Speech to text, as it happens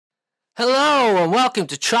Hello and welcome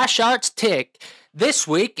to Trash Arts Tick. This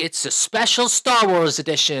week it's a special Star Wars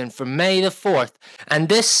edition for May the 4th, and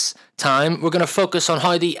this time we're going to focus on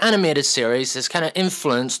how the animated series has kind of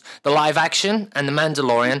influenced the live action and the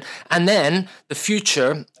Mandalorian, and then the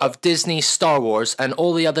future of Disney's Star Wars and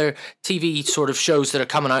all the other TV sort of shows that are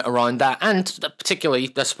coming out around that, and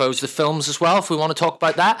particularly, I suppose, the films as well, if we want to talk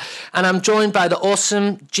about that. And I'm joined by the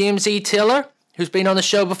awesome James E. Taylor, who's been on the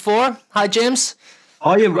show before. Hi, James.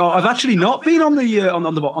 I've actually not been on the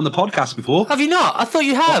on the podcast before. Have you not? I thought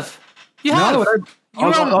you have. You have.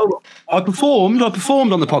 No, I performed on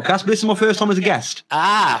the podcast, but this is my first time as a guest.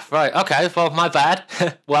 Ah, right. Okay. Well, my bad.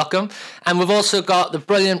 Welcome. And we've also got the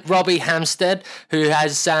brilliant Robbie Hampstead, who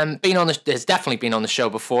has definitely been on the show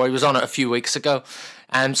before. He was on it a few weeks ago.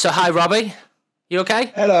 So hi, Robbie. You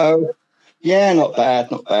okay? Hello. Yeah, not bad.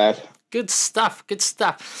 Not bad. Good stuff. Good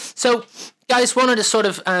stuff. So, guys, wanted to sort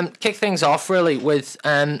of kick things off really with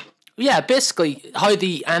basically how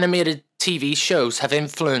the animated TV shows have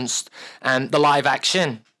influenced the live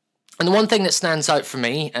action. And the one thing that stands out for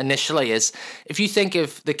me initially is if you think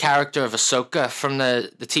of the character of Ahsoka from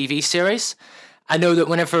the TV series, I know that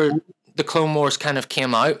whenever the Clone Wars kind of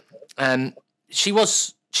came out, she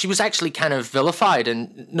was actually kind of vilified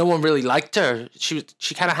and no one really liked her. She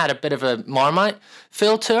kind of had a bit of a Marmite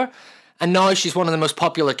feel to her. And now she's one of the most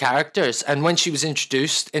popular characters. And when she was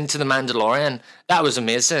introduced into The Mandalorian, that was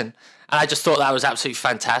amazing. And I just thought that was absolutely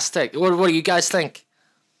fantastic. What do you guys think?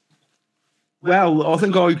 Well, I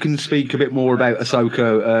think I can speak a bit more about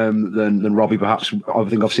Ahsoka than Robbie, perhaps. I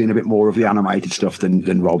think I've seen a bit more of the animated stuff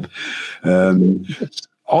than Rob.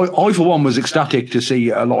 I, for one, was ecstatic to see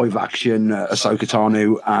a live-action Ahsoka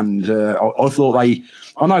Tano, and I thought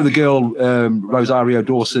I know the girl, Rosario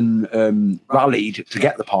Dawson, rallied to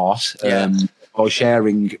get the part by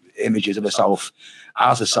sharing images of herself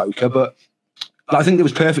as Ahsoka, but I think it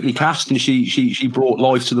was perfectly cast, and she brought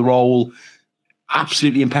life to the role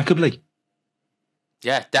absolutely impeccably.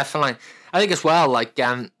 Yeah, definitely. I think as well, like,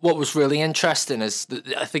 what was really interesting is,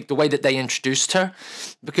 I think the way that they introduced her,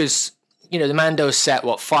 because the Mando is set,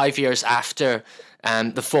 5 years after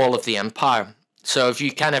the fall of the Empire. So if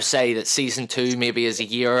you kind of say that season 2 maybe is a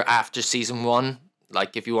year after season 1,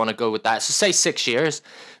 like if you want to go with that, so say 6 years,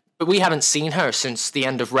 but we haven't seen her since the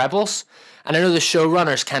end of Rebels. And I know the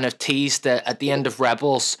showrunners kind of teased that at the end of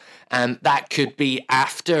Rebels, that could be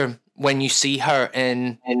after when you see her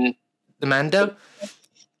in the Mando.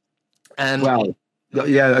 Well,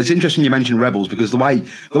 yeah, it's interesting you mentioned Rebels, because the way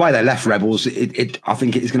they left Rebels, I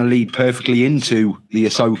think it is going to lead perfectly into the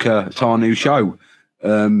Ahsoka Tano show.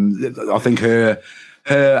 I think her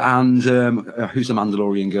and who's the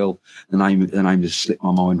Mandalorian girl? The name has slipped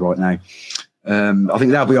my mind right now. I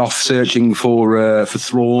think they'll be off searching for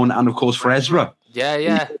Thrawn and of course for Ezra.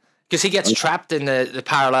 Yeah, because he gets trapped in the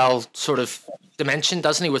parallel sort of dimension,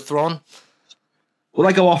 doesn't he, with Thrawn? Well,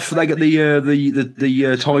 they go off. They get the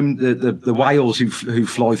whales who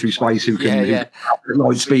fly through space, who can at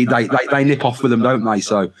light speed. They nip off with them, don't they?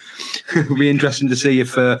 So it'll be interesting to see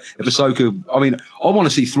if Ahsoka. I mean, I want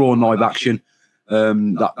to see Thrawn live action.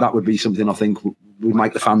 That would be something I think would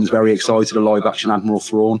make the fans very excited. A live action Admiral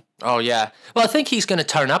Thrawn. Oh yeah. Well, I think he's going to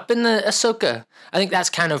turn up in the Ahsoka. I think that's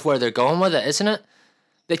kind of where they're going with it, isn't it?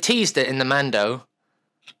 They teased it in the Mando.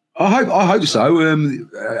 I hope so.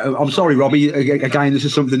 I'm sorry, Robbie. Again, this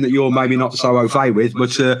is something that you're maybe not so au fait with, but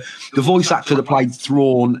the voice actor that played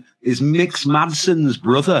Thrawn is Mix Madsen's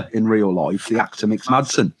brother in real life, the actor Mix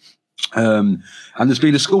Madsen. And there's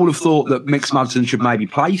been a school of thought that Mix Madsen should maybe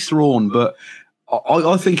play Thrawn, but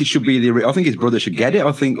I think it should be I think his brother should get it.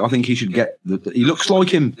 I think he should get. He looks like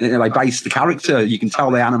him. They based the character. You can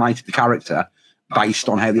tell they animated the character based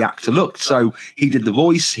on how the actor looked. So he did the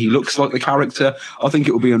voice. He looks like the character. I think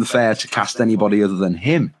it would be unfair to cast anybody other than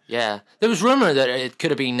him. Yeah. There was rumour that it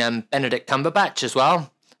could have been Benedict Cumberbatch as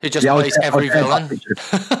well, who just plays every villain.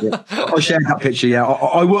 I shared that picture, yeah.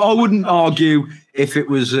 I wouldn't argue if it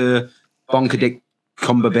was Bonkadick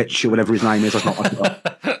Cumberbatch or whatever his name is.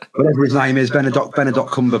 Whatever his name is, Benedict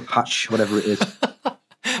Cumberbatch, whatever it is.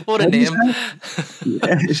 What a name.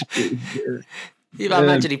 Yeah, I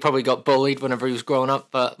imagine he probably got bullied whenever he was growing up,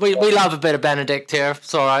 but we love a bit of Benedict here.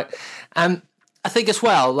 It's all right. I think as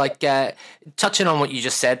well, like touching on what you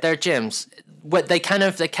just said there, James, they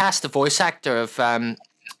cast the voice actor of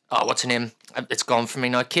what's her name? It's gone from me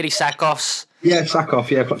now. Katie Sackhoff's. Yeah, Sackhoff.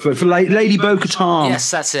 Yeah, for Lady Bo-Katan.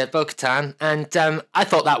 Yes, that's it, Bo-Katan. And I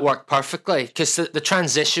thought that worked perfectly because the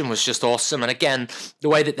transition was just awesome. And again, the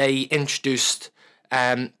way that they introduced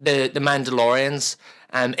the Mandalorians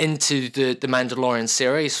into the Mandalorian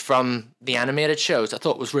series from the animated shows, I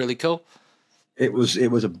thought was really cool. It was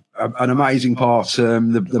an amazing part. The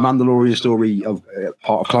Mandalorian story of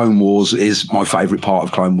part of Clone Wars is my favourite part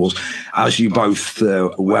of Clone Wars. As you both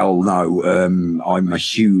well know, I'm a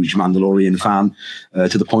huge Mandalorian fan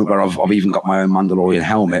to the point where I've even got my own Mandalorian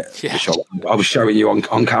helmet, which I was showing you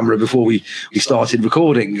on camera before we started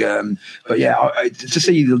recording. But yeah, to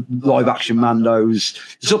see the live action Mandos,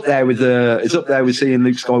 it's up there with seeing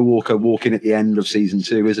Luke Skywalker walking at the end of season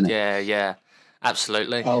 2, isn't it? Yeah.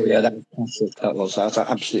 Absolutely. Oh yeah, that was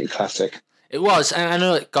absolutely classic. It was, and I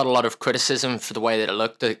know it got a lot of criticism for the way that it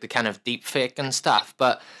looked, the kind of deep fake and stuff.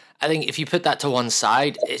 But I think if you put that to one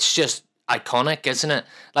side, it's just iconic, isn't it?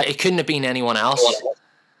 Like it couldn't have been anyone else.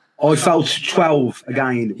 I felt 12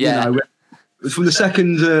 again. Yeah. You know, from the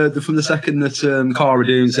second that Cara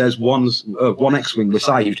Dune says one X-wing was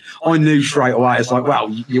saved, I knew straight away. It's like, well,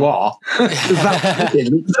 you are.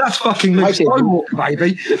 That's fucking Luke Skywalker,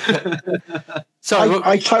 baby. So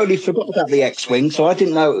I totally forgot about the X-wing, so I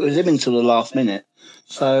didn't know it was him until the last minute.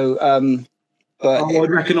 So, but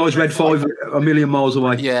I'd recognise Red 5 a million miles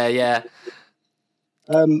away. Yeah.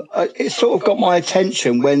 It sort of got my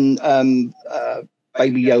attention when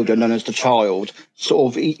Baby Yoda, known as the child,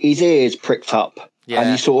 sort of his ears pricked up, and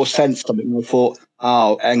you sort of sensed something. And I thought,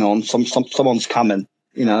 oh, hang on, someone's coming,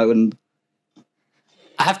 you know. And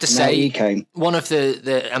I have to say, one of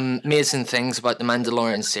the amazing things about the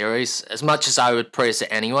Mandalorian series, as much as I would praise it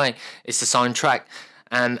anyway, is the soundtrack.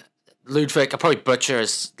 And Ludwig, I probably butcher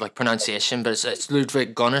his like pronunciation, but it's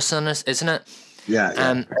Ludwig Göransson, isn't it?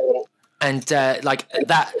 Yeah. And like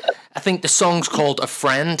that, I think the song's called "A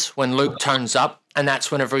Friend" when Luke turns up, and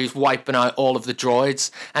that's whenever he's wiping out all of the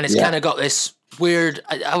droids, and it's kind of got this weird.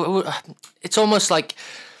 It's almost like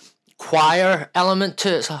choir element to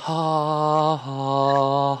it. It's like,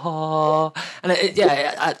 and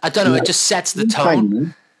I don't know. It just sets the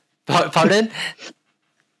tone. Pardon?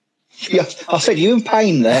 Yeah, I said you in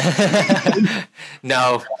pain there.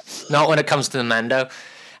 No, not when it comes to the Mando.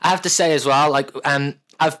 I have to say as well, like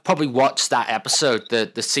I've probably watched that episode,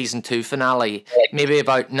 the season 2 finale, maybe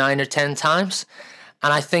about 9 or 10 times,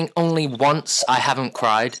 and I think only once I haven't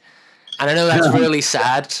cried, and I know that's really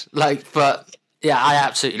sad. Like, but yeah, I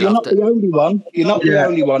absolutely loved it. You're not the only one. You're not the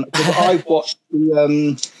only one. Because I've watched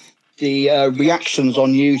the reactions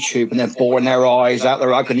on YouTube, and they're boring their eyes out.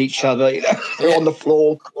 They're hugging each other. You know, they're on the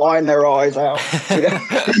floor crying their eyes out. You know?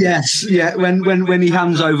 Yes, yeah. When he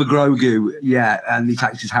hands over Grogu, and he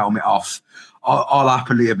takes his helmet off, I'll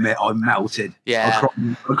happily admit I melted. Yeah,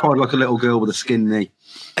 I cried like a little girl with a skin knee.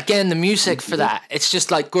 Again, the music for that, it's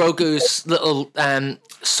just like Grogu's little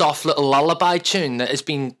soft little lullaby tune that has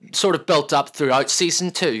been sort of built up throughout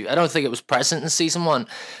season 2. I don't think it was present in season 1,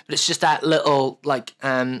 but it's just that little like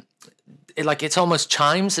it's almost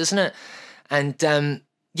chimes, isn't it? And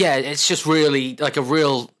it's just really like a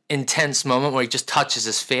real intense moment where he just touches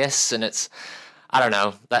his face, and it's, I don't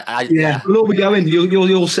know. Where we going?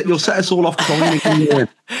 You'll set us all off.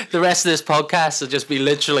 The rest of this podcast will just be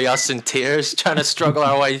literally us in tears trying to struggle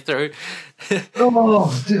our way through.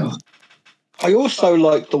 Oh, dear. I also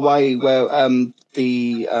like the way where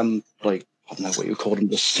the like, I don't know what you call them,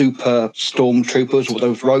 the super stormtroopers or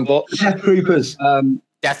those robots, Death Troopers.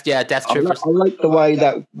 Death Troopers. I like the way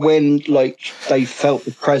that when like they felt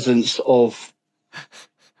the presence of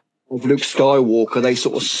Luke Skywalker, they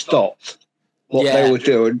sort of stopped what they were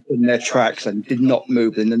doing in their tracks and did not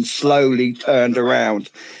move, and then slowly turned around.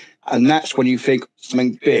 And that's when you think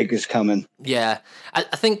something big is coming. Yeah. I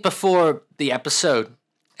think before the episode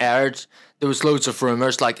aired, there was loads of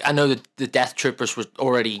rumours. Like, I know that the Death Troopers were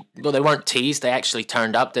already, well, they weren't teased. They actually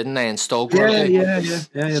turned up, didn't they, and stole Grogu? Yeah.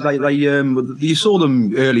 You saw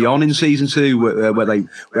them early on in season 2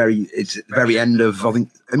 it's at the very end of, I think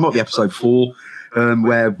it might be episode 4.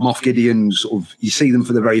 Where Moff Gideon you see them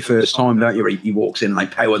for the very first time, don't you? He walks in and they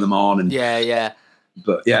power them on, and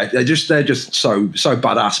But yeah, they're just so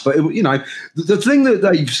badass. But the thing that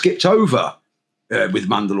they've skipped over with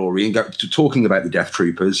Mandalorian, talking about the Death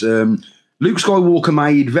Troopers, Luke Skywalker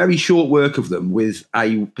made very short work of them with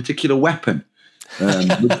a particular weapon,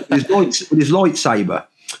 with his lightsaber.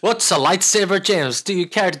 What's a lightsaber, James? Do you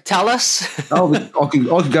care to tell us? I can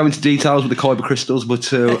go into details with the kyber crystals,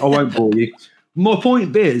 but I won't bore you. My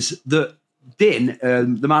point is that Din,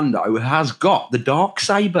 the Mando, has got the dark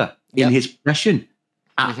saber in his possession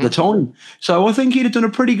at the time. So I think he'd have done a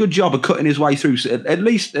pretty good job of cutting his way through at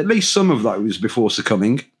least some of those before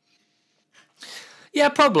succumbing. Yeah,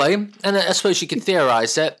 probably. And I suppose you could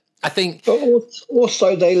theorise it. I think. But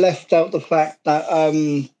also they left out the fact that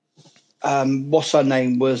what's her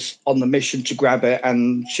name was on the mission to grab it,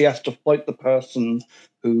 and she has to fight the person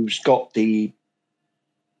who's got the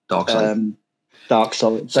dark saber. dark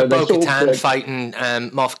side. So they Bo-Katan fighting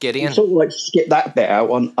Moff Gideon. Sort of like skip that bit out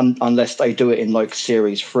unless they do it in like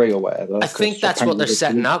series 3 or whatever. I think that's what they're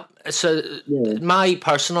setting up. So my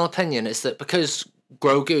personal opinion is that because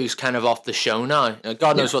Grogu's kind of off the show now,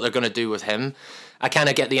 God knows what they're going to do with him. I kind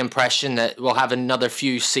of get the impression that we'll have another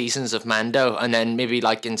few seasons of Mando, and then maybe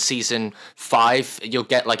like in season 5, you'll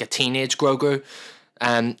get like a teenage Grogu,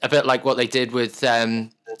 a bit like what they did with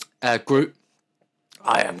Groot.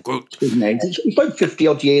 I am Groot. He's like 50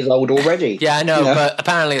 odd years old already. Yeah, I know, but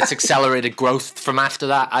apparently it's accelerated growth from after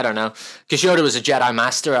that. I don't know, because Yoda was a Jedi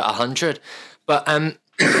Master at 100, but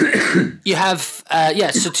you have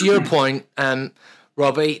So to your point,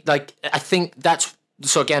 Robbie, like I think that's.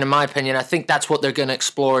 So again, in my opinion, I think that's what they're going to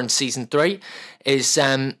explore in season 3. Is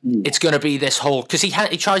it's going to be this whole, because he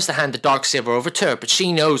tries to hand the Darksaber over to her, but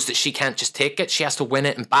she knows that she can't just take it; she has to win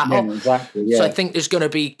it in battle. Yeah, exactly. Yeah. So I think there's going to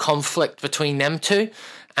be conflict between them two,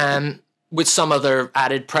 with some other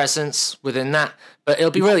added presence within that. But it'll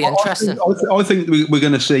be really interesting. I think we're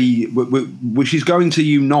going to see. She's going to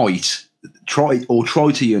unite, try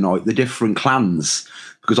to unite the different clans.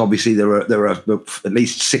 Because obviously there are at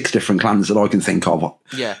least 6 different clans that I can think of. Of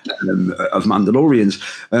Mandalorians.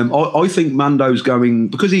 I think Mando's going,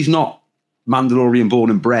 because he's not Mandalorian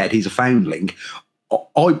born and bred. He's a foundling.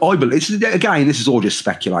 I believe. Again, this is all just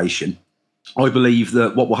speculation. I believe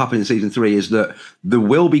that what will happen in season 3 is that there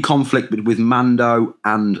will be conflict with Mando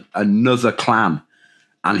and another clan,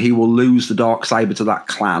 and he will lose the Darksaber to that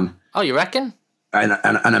clan. Oh, you reckon?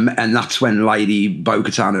 And that's when Lady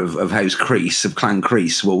Bo-Katan of House Kreese, of Clan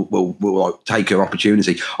Kreese, will take her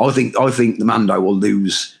opportunity. I think the Mando will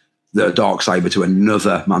lose the Darksaber to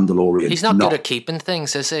another Mandalorian. He's not good at keeping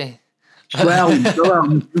things, is he? Well,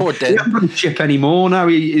 Poor Din. He hasn't got the chip anymore. No,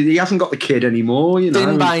 he hasn't got the kid anymore. You know,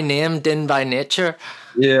 Din by name, Din by nature.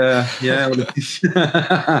 Yeah.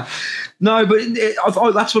 No, but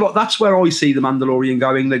that's where I see the Mandalorian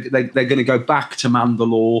going. They're going to go back to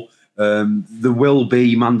Mandalore. There will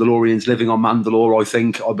be Mandalorians living on Mandalore,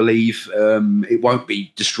 I believe. It won't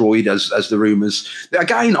be destroyed as the rumours.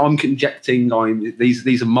 Again, I'm conjecting.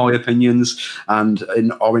 These are my opinions and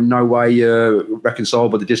are in no way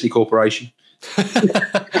reconciled by the Disney Corporation.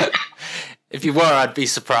 If you were, I'd be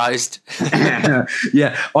surprised.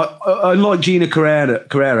 Yeah, I like Gina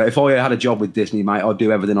Carrera. If I had a job with Disney, mate, I'd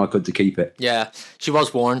do everything I could to keep it. Yeah, she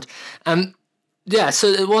was warned. Yeah,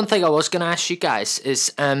 so the one thing I was going to ask you guys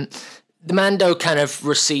is the Mando kind of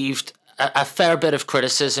received a fair bit of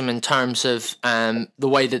criticism in terms of the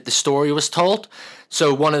way that the story was told.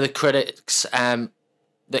 So one of the critics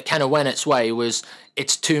that kind of went its way was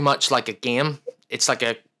it's too much like a game. It's like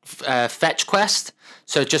a fetch quest.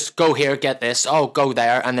 So just go here, get this. Oh, go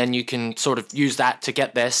there, and then you can sort of use that to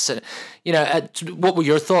get this. What were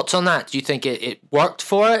your thoughts on that? Do you think it worked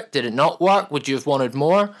for it? Did it not work? Would you have wanted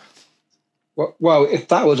more? Well, if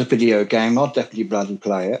that was a video game, I'd definitely bloody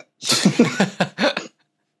play it.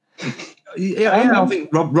 I think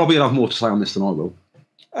Robbie will have more to say on this than I will.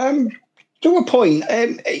 To a point,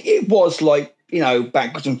 it was like,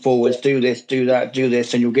 backwards and forwards, do this, do that, do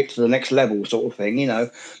this, and you'll get to the next level sort of thing,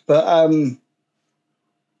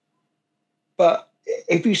 But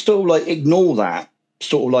if you still ignore that,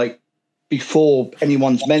 sort of before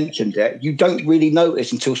anyone's mentioned it, you don't really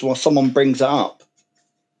notice until someone brings it up.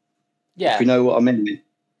 Yeah. If you know what I mean.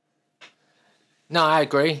 No, I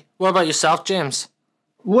agree. What about yourself, James?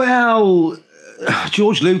 Well,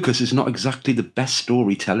 George Lucas is not exactly the best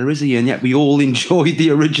storyteller, is he? And yet we all enjoyed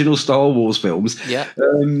the original Star Wars films. Yeah.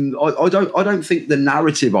 I don't think the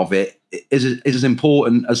narrative of it is as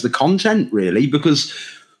important as the content, really, because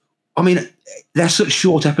they're such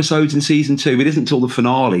short episodes in season 2. It isn't until the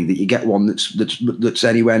finale that you get one that's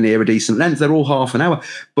anywhere near a decent length. They're all half an hour.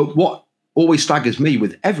 But what always staggers me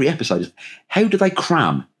with every episode is how do they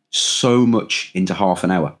cram so much into half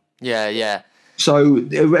an hour? Yeah. So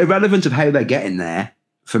irrelevant of how they're getting there,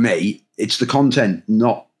 for me, it's the content,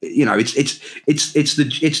 not it's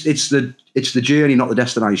the journey, not the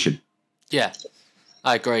destination. Yeah,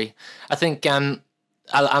 I agree. I think I'm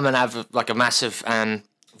gonna have a massive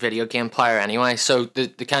video game player anyway. So the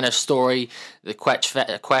kind of story, the quetch,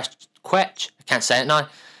 I can't say it now.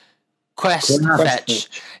 Quest fetch,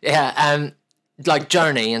 yeah,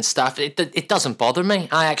 journey and stuff. It doesn't bother me.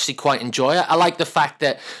 I actually quite enjoy it. I like the fact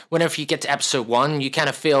that whenever you get to episode 1, you kind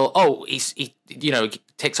of feel, he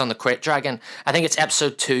takes on the Crate Dragon. I think it's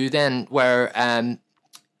episode 2 then where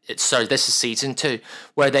this is season 2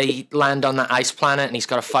 where they land on that ice planet and he's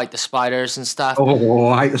got to fight the spiders and stuff. Oh,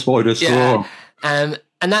 I hate the spiders. Yeah. And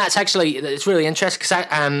that's it's really interesting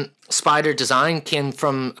because spider design came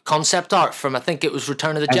from concept art from, I think it was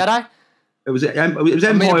Return of the Jedi. It was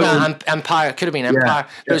Empire. Empire. It could have been Empire.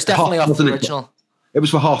 But it was definitely off the original. It was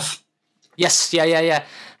for Hoth. Yes, yeah.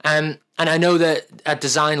 And I know that a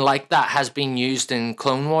design like that has been used in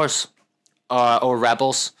Clone Wars or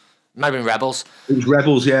Rebels. It might have been Rebels. It was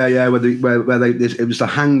Rebels, yeah. Where it was the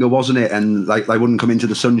hangar, wasn't it? And like they wouldn't come into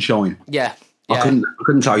the sunshine. Yeah. I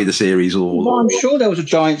couldn't tell you the series or. Well, I'm sure there was a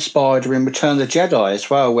giant spider in Return of the Jedi as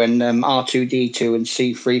well when R2D2 and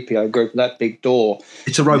C3PO go for that big door.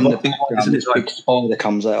 It's a robotic, isn't it? Big spider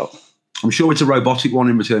comes out. I'm sure it's a robotic one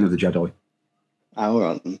in Return of the Jedi. Oh,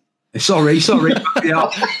 right. Sorry. Yeah.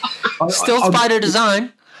 Still spider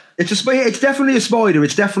design. It's definitely a spider.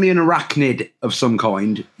 It's definitely an arachnid of some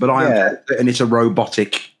kind. But and it's a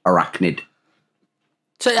robotic arachnid.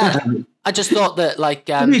 So I just thought that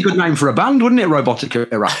it'd be a good name for a band, wouldn't it? Robotic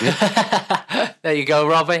arachnid. There you go,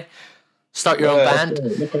 Robbie. Start your own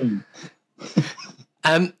band.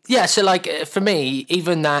 So for me,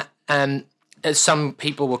 even that as some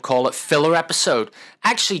people would call it, filler episode,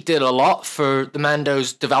 actually did a lot for the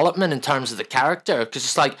Mando's development in terms of the character. Because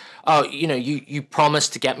it's like, oh, you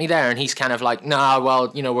promised to get me there, and he's kind of like, nah,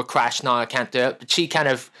 well, we're crashed now, I can't do it. But she kind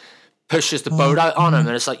of pushes the boat out on him,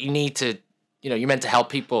 and it's like, you need to, you're meant to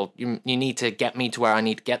help people. You need to get me to where I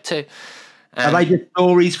need to get to. Are they just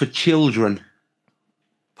stories for children?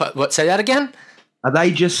 What? Say that again? Are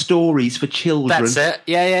they just stories for children? That's it.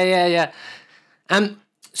 Yeah.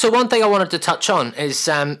 So one thing I wanted to touch on is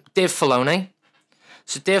Dave Filoni.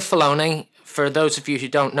 So Dave Filoni, for those of you who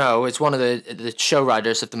don't know, is one of the show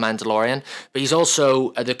writers of The Mandalorian, but he's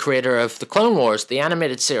also the creator of the Clone Wars, the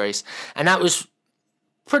animated series. And that was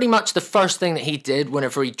pretty much the first thing that he did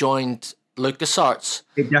whenever he joined LucasArts.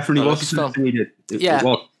 It definitely was the first thing he did. It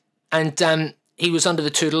was. And he was under the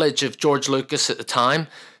tutelage of George Lucas at the time.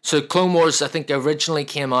 So Clone Wars, I think, originally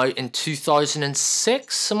came out in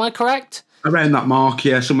 2006, am I correct? Around that mark,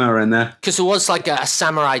 yeah, somewhere around there. Because it was like a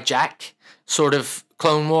Samurai Jack sort of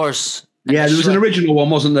Clone Wars. Yeah, there was an original one,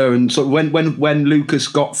 wasn't there? And so when Lucas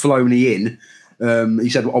got Filoni in, he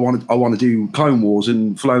said, I want to do Clone Wars,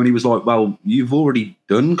 and Filoni was like, well, you've already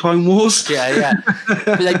done Clone Wars. Yeah.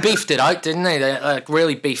 But they beefed it out, didn't they? They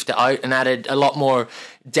really beefed it out and added a lot more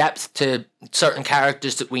depth to certain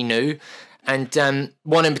characters that we knew. And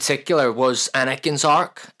one in particular was Anakin's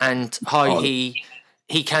arc and how he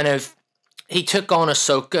took on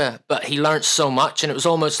Ahsoka, but he learned so much, and it was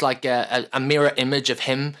almost like a mirror image of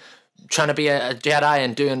him trying to be a Jedi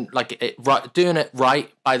and doing it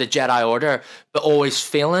right by the Jedi Order, but always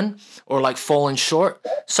failing or falling short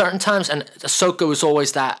certain times. And Ahsoka was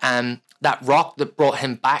always that rock that brought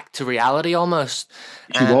him back to reality almost.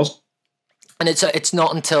 She was. And it's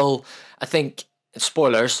not until, I think,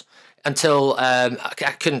 spoilers, until I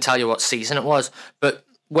couldn't tell you what season it was, but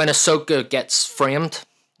when Ahsoka gets framed.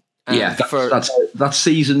 That's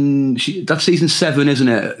season 7, isn't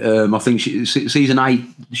it? I think season 8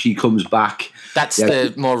 she comes back. That's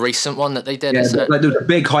the more recent one that they did, isn't it? There was a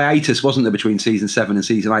big hiatus, wasn't there, between season 7 and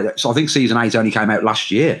season 8? So I think season 8 only came out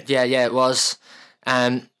last year. Yeah, it was.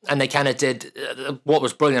 And they kind of did what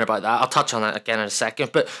was brilliant about that. I'll touch on that again in a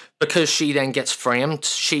second. But because she then gets framed,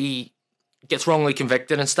 she gets wrongly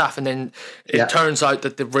convicted and stuff, and then it turns out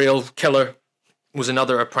that the real killer was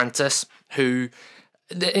another apprentice who,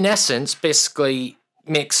 in essence, basically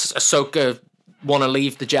makes Ahsoka want to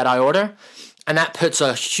leave the Jedi Order, and that puts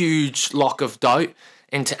a huge lock of doubt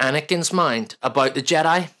into Anakin's mind about the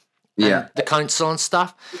Jedi, and the Council and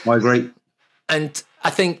stuff. I agree. And I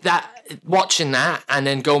think that watching that and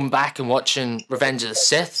then going back and watching Revenge of the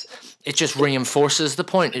Sith, it just reinforces the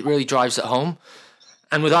point. It really drives it home.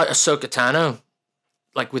 And without Ahsoka Tano,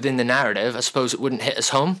 within the narrative, I suppose it wouldn't hit us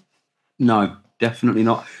home. No. Definitely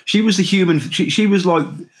not. She was the human. She was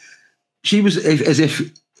as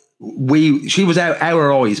if she was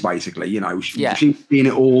our eyes, basically. She was being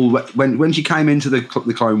it all. When she came into the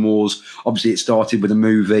Clone Wars, obviously it started with a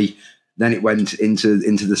movie, then it went into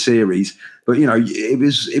the series. But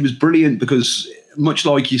it was brilliant because much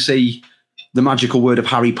like you see the magical word of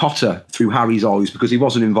Harry Potter through Harry's eyes, because he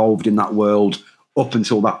wasn't involved in that world up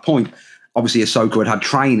until that point. Obviously, Ahsoka had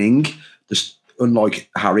training. Unlike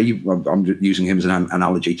Harry, I'm using him as an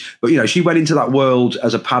analogy, but she went into that world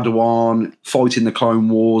as a Padawan, fighting the Clone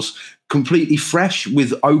Wars, completely fresh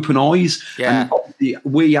with open eyes. Yeah. And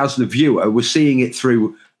we, as the viewer, were seeing it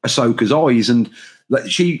through Ahsoka's eyes, and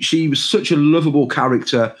she was such a lovable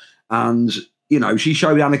character. And she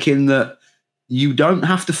showed Anakin that you don't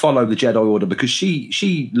have to follow the Jedi Order, because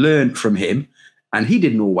she learned from him. And he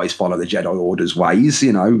didn't always follow the Jedi Order's ways,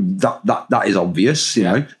 that is obvious,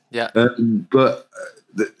 know. Yeah. But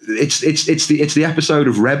it's the episode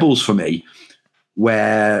of Rebels for me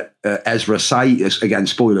where Ezra again,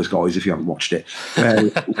 spoilers, guys, if you haven't watched it,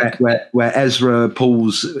 where Ezra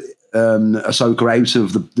pulls Ahsoka out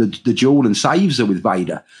of the duel and saves her with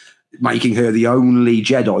Vader, making her the only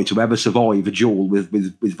Jedi to ever survive a duel with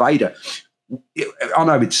Vader. I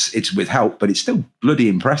know it's with help, but it's still bloody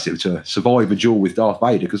impressive to survive a duel with Darth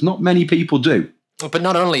Vader, because not many people do. But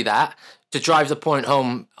not only that, to drive the point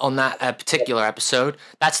home on that particular episode,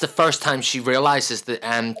 that's the first time she realizes that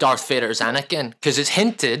Darth Vader is Anakin, because it's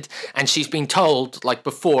hinted and she's been told like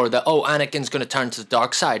before that, oh, Anakin's going to turn to the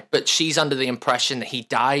dark side, but she's under the impression that he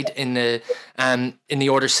died in the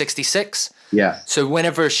Order 66. Yeah. So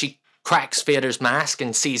whenever she cracks Vader's mask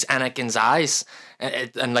and sees Anakin's eyes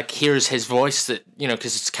and like hears his voice, that, you know,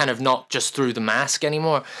 because it's kind of not just through the mask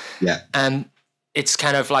anymore. Yeah. It's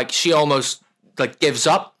kind of like she almost like gives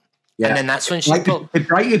up. Yeah. And then that's when she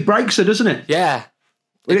it breaks her, doesn't it? Yeah.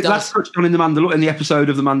 That's touched on in the episode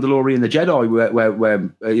of The Mandalorian and the Jedi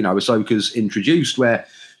where you know, Ahsoka's introduced, where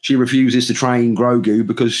she refuses to train Grogu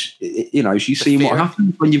because, you know, she's seen what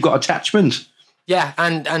happens when you've got attachment. Yeah,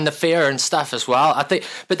 and the fear and stuff as well. I think,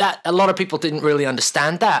 but that a lot of people didn't really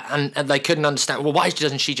understand that, and they couldn't understand. Well, why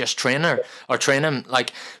doesn't she just train her or train him?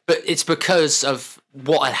 Like, but it's because of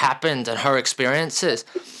what had happened and her experiences.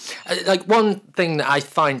 Like, one thing that I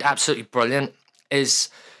find absolutely brilliant is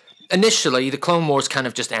initially the Clone Wars kind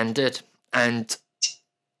of just ended, and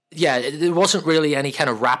yeah, there wasn't really any kind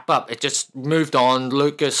of wrap up. It just moved on.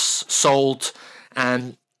 Lucas sold,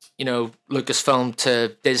 and you know, Lucasfilm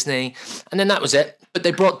to Disney, and then that was it. But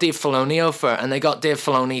they brought Dave Filoni over, and they got Dave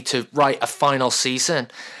Filoni to write a final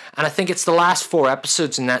season. And I think it's the last 4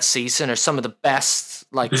 episodes in that season are some of the best,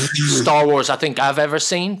 like, Star Wars I think I've ever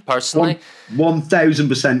seen, personally.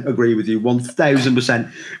 1000% agree with you.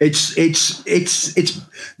 1000%. It's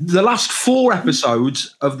the last 4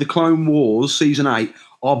 episodes of the Clone Wars season 8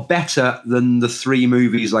 are better than the 3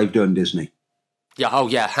 movies they've done, Disney. Yeah. Oh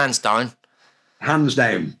yeah. Hands down. Hands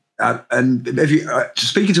down. And if you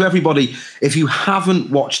speaking to everybody, if you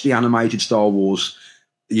haven't watched the animated Star Wars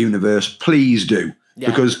universe, please do,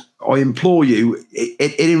 because I implore you,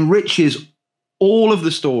 it enriches all of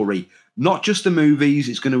the story, not just the movies.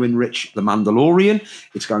 It's going to enrich The Mandalorian.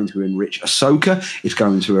 It's going to enrich Ahsoka. It's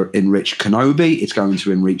going to enrich Kenobi. It's going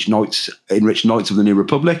to enrich Knights of the New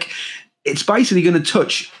Republic. It's basically going to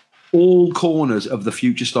touch all corners of the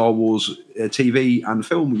future Star Wars TV and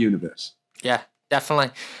film universe. Yeah.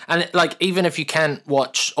 Definitely. And like, even if you can't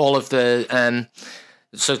watch all of the,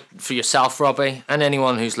 so for yourself, Robbie, and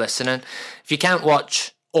anyone who's listening, if you can't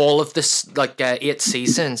watch all of this, like 8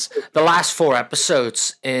 seasons, the last 4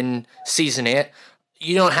 episodes in season 8,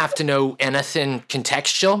 you don't have to know anything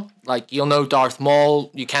contextual. Like, you'll know Darth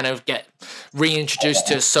Maul, you kind of get reintroduced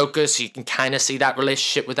to Ahsoka, so you can kind of see that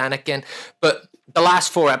relationship with Anakin. But the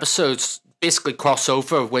last 4 episodes basically cross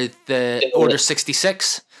over with the Order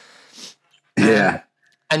 66. Yeah.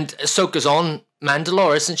 And Ahsoka's on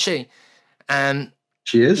Mandalore, isn't she?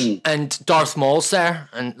 She is. And Darth Maul's there,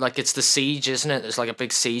 and like, it's the siege, isn't it? There's like a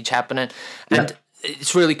big siege happening. And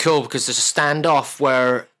it's really cool because there's a standoff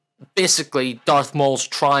where basically Darth Maul's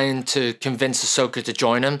trying to convince Ahsoka to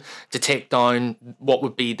join him to take down what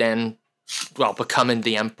would be then, well, becoming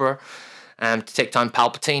the Emperor, to take down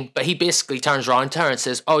Palpatine. But he basically turns around to her and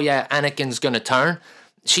says, oh yeah, Anakin's going to turn.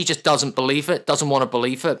 She just doesn't believe it, doesn't want to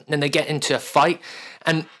believe it. And then they get into a fight.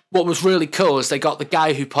 And what was really cool is they got the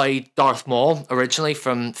guy who played Darth Maul originally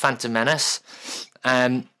from Phantom Menace.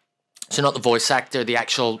 So not the voice actor, the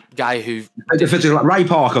actual guy who... Ray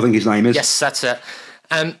Park, I think his name is. Yes, that's it.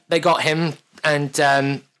 They got him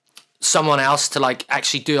and someone else to like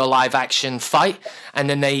actually do a live action fight. And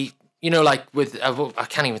then they, you know, like with... I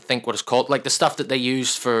can't even think what it's called. Like the stuff that they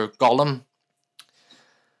used for Gollum.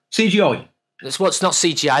 CGI. It's what's not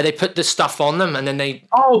CGI. They put this stuff on them, and then they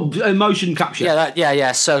motion capture.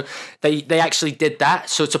 Yeah. So they actually did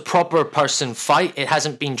that. So it's a proper person fight. It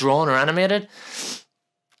hasn't been drawn or animated.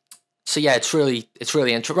 So yeah, it's really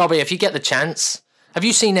interesting. Robbie, if you get the chance, have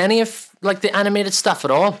you seen any of like the animated stuff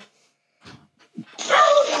at all?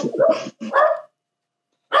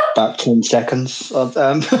 About 10 seconds. I've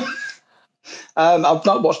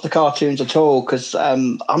not watched the cartoons at all because I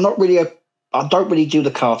don't really do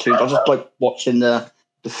the cartoons. I just like watching the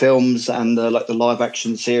films and the live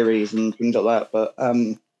action series and things like that. But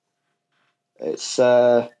it's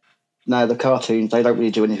no, the cartoons, they don't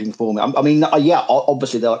really do anything for me. I mean,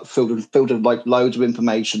 obviously they're like filled with like loads of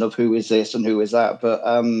information of who is this and who is that, but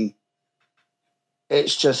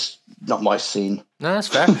it's just not my scene. No, that's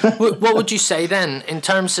fair. What would you say then in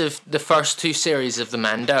terms of the first 2 series of the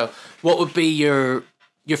Mando? What would be your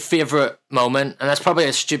your favorite moment? And that's probably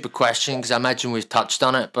a stupid question because I imagine we've touched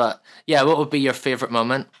on it. But yeah, what would be your favorite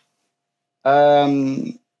moment?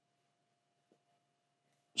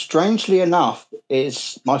 Strangely enough,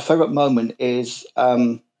 is my favorite moment is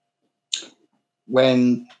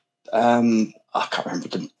when I can't remember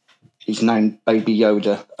his name, Baby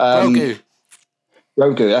Yoda.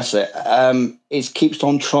 Grogu, that's it. It keeps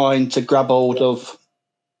on trying to grab hold of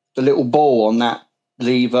the little ball on that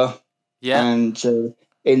lever. Yeah. And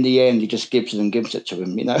in the end, he just gives it to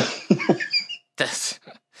him, you know.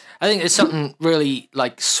 I think there's something really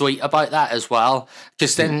like sweet about that as well,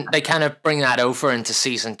 because then they kind of bring that over into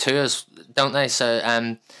season 2, don't they? So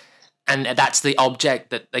and that's the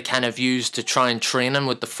object that they kind of use to try and train him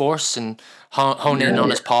with the Force and hone in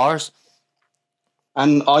on his powers.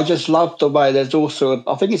 And I just love the way there's also,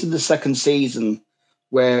 I think it's in the second season,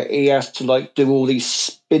 where he has to like do all these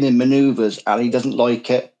spinning maneuvers and he doesn't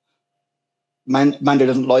like it. Mando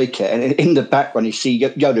doesn't like it, and in the background you see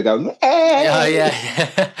Yoda going, "Eh!" Oh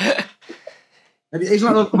yeah.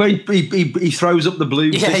 Isn't that where he throws up the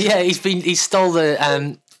blue? Yeah. He stole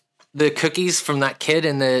the cookies from that kid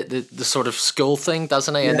in the sort of school thing,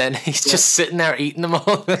 doesn't he? Yeah. And then he's just sitting there eating them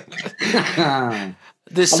all.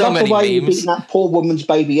 There's so many memes. He was eating that poor woman's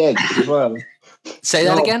baby eggs as well. Say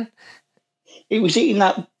that again. He was eating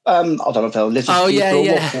that. I don't know if they're lizard. Oh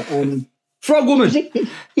yeah. Frog woman.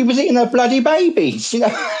 He was eating her bloody babies, you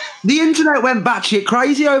know. The internet went batshit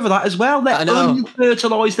crazy over that as well. They're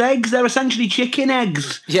unfertilised eggs. They're essentially chicken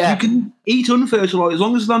eggs. Yeah. You can eat unfertilised. As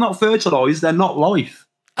long as they're not fertilised, they're not life.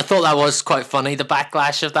 I thought that was quite funny, the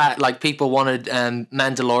backlash of that. Like, people wanted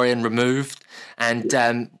Mandalorian removed, and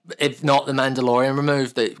if not the Mandalorian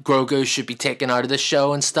removed, that Grogu should be taken out of the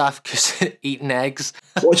show and stuff because eating eggs.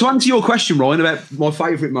 Well, to answer your question, Ryan, about my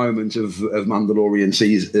favourite moment of Mandalorian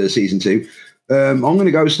season 2, I'm going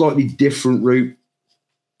to go a slightly different route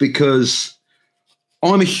because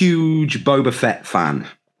I'm a huge Boba Fett fan,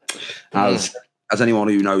 as anyone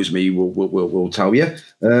who knows me will tell you.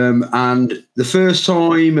 And the first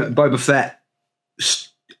time Boba Fett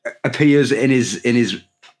appears in his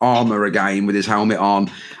armor again with his helmet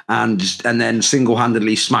on, and then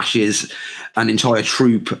single-handedly smashes an entire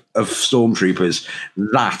troop of stormtroopers,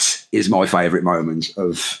 that is my favourite moment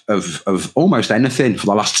of almost anything for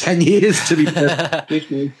the last 10 years, to be fair.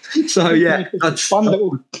 Excuse me. So yeah, that's fun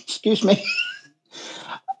little. Excuse me.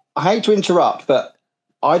 I hate to interrupt, but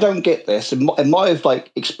I don't get this. It might have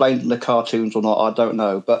like explained in the cartoons or not. I don't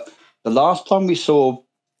know. But the last time we saw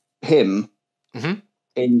him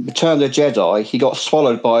in Return of the Jedi, he got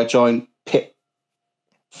swallowed by a giant pit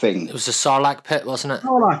thing. It was the Sarlacc pit, wasn't it?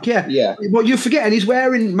 Sarlacc, yeah. Well, you're forgetting he's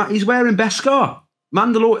wearing Beskar.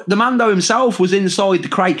 The Mando himself was inside the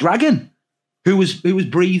Krayt Dragon, who was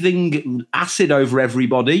breathing acid over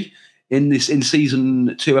everybody. In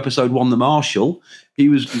season 2, episode 1, The Marshal, he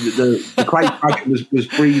was the Krayt Dragon was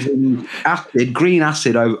breathing acid, green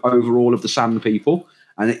acid over all of the Sand people,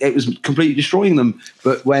 and it was completely destroying them.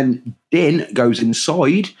 But when Din goes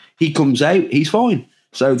inside, he comes out, he's fine.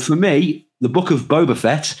 So for me, the book of Boba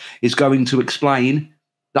Fett is going to explain.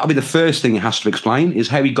 That'll be the first thing it has to explain, is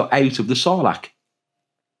how he got out of the Sarlacc.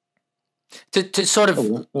 To sort of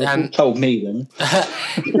told me then.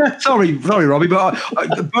 sorry, Robbie, but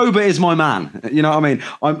Boba is my man. You know what I mean?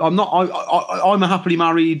 I'm a happily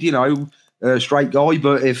married, straight guy.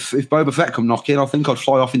 But if Boba Fett come knocking, I think I'd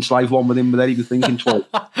fly off in Slave One with him without even thinking twice.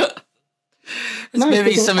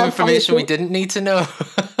 Maybe some information we didn't need to know.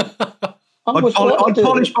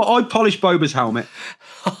 I'd polish Boba's helmet.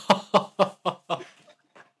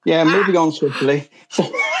 Yeah, moving on swiftly.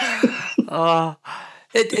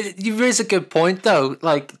 You raise a good point, though,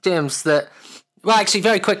 like, James, that... Well, actually,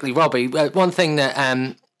 very quickly, Robbie, one thing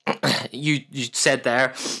that you said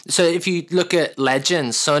there, so if you look at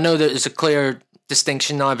Legends, so I know that there's a clear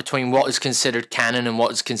distinction now between what is considered canon and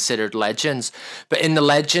what is considered Legends, but in the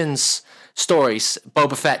Legends stories,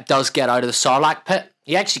 Boba Fett does get out of the Sarlacc pit.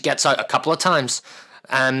 He actually gets out a couple of times.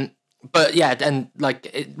 But yeah, and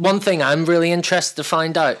like, one thing I'm really interested to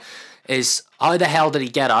find out is how the hell did he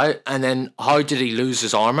get out, and then how did he lose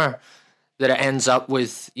his armor that it ends up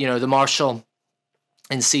with, the Marshal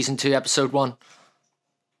in season 2, episode 1.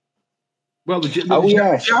 Well, the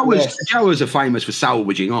Jawas are famous for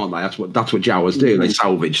salvaging, aren't they? That's what Jawas do. They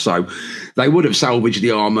salvage. So they would have salvaged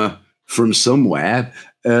the armor from somewhere.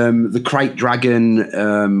 The Krayt Dragon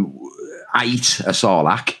ate a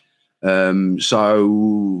Sarlacc. So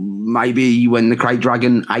maybe when the Krayt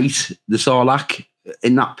Dragon ate the Sarlacc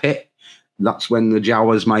in that pit, that's when the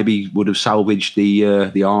Jawas maybe would have salvaged the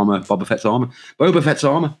armor, Boba Fett's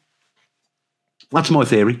armor. That's my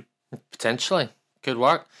theory. Potentially. Could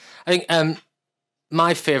work. I think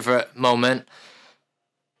my favorite moment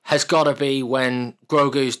has got to be when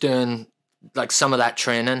Grogu's doing like some of that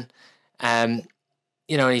training.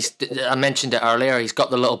 You know, I mentioned it earlier. He's got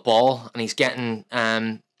the little ball, and he's getting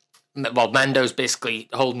Mando's basically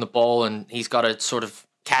holding the ball, and he's got to sort of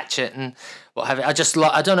catch it and what have you.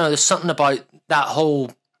 I don't know. There's something about that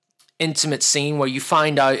whole intimate scene where you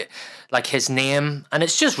find out like his name, and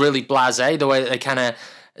it's just really blasé the way that they kind of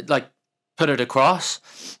like put it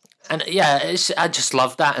across. And yeah, I just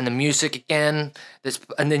love that. And the music again,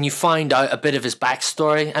 and then you find out a bit of his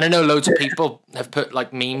backstory. And I know loads of people have put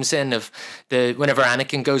like memes in of whenever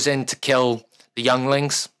Anakin goes in to kill the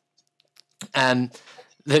younglings,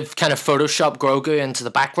 they've kind of photoshopped Grogu into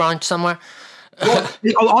the background somewhere. Well,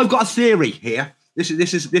 I've got a theory here. This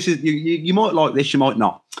is you might like this, you might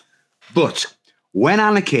not. But when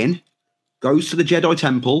Anakin goes to the Jedi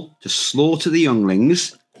Temple to slaughter the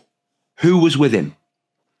younglings, who was with him?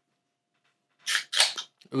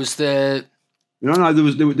 It was there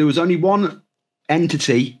was only one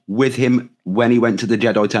entity with him when he went to the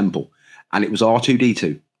Jedi Temple, and it was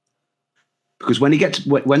R2D2. Because when he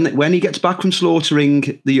gets back from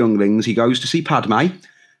slaughtering the younglings, he goes to see Padme,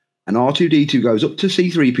 and R2D2 goes up to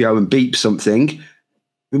C3PO and beeps something,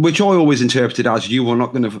 which I always interpreted as, "You are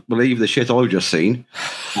not going to believe the shit I've just seen."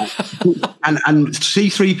 and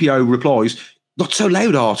C3PO replies, "Not so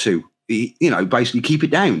loud, R2. Basically keep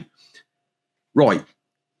it down." Right.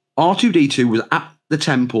 R2D2 was at the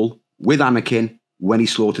temple with Anakin when he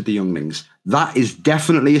slaughtered the younglings. That is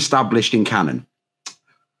definitely established in canon.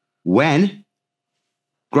 When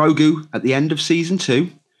Grogu, at the end of season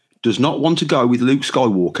 2, does not want to go with Luke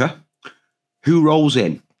Skywalker, who rolls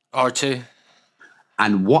in? R2.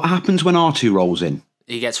 And what happens when R2 rolls in?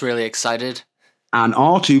 He gets really excited. And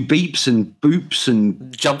R2 beeps and boops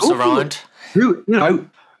and jumps around.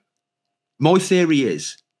 My theory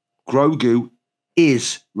is Grogu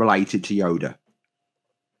is related to Yoda.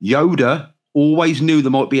 Yoda always knew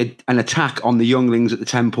there might be an attack on the younglings at the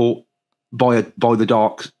temple by the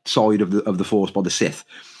dark side of the Force, by the Sith.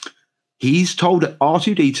 He's told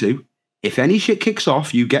R2D2, if any shit kicks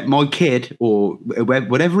off, you get my kid, or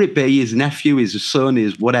whatever it be, his nephew, his son,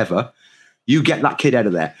 his whatever, you get that kid out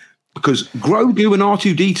of there. Because Grogu and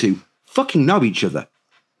R2D2 fucking know each other.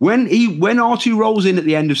 When R2 rolls in at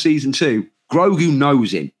the end of season 2, Grogu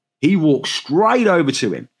knows him. He walks straight over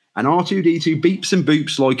to him, and R2D2 beeps and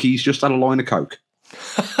boops like he's just had a line of coke.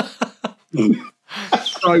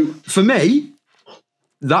 So for me,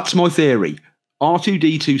 that's my theory.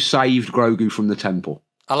 R2D2 saved Grogu from the temple.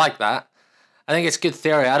 I like that. I think it's a good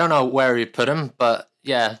theory. I don't know where you put him, but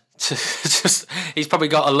yeah, just he's probably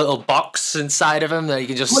got a little box inside of him that you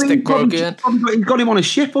can just stick Grogu in. He's got him on a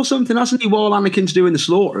ship or something, hasn't he? While Anakin's doing the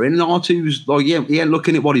slaughtering, and R2's like, he ain't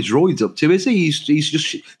looking at what his droid's up to, is he? He's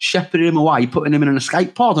just shepherding him away, putting him in an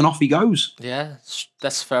escape pod, and off he goes. Yeah,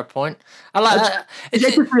 that's a fair point. I like that. It's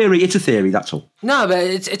a theory. It's a theory. That's all. No, but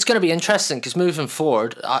it's going to be interesting because moving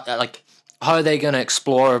forward, like, how are they going to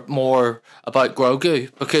explore more about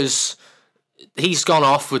Grogu? Because he's gone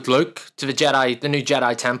off with Luke to the new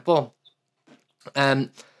Jedi Temple. But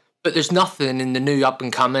there's nothing in the new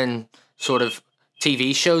up-and-coming sort of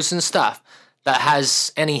TV shows and stuff that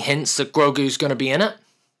has any hints that Grogu's going to be in it.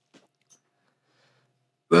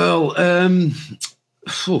 Well,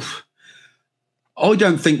 I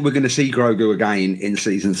don't think we're going to see Grogu again in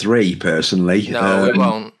season 3, personally. No, we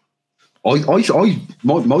won't.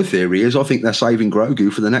 My theory is I think they're saving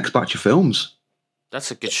Grogu for the next batch of films.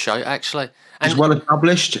 That's a good shout, actually. And he's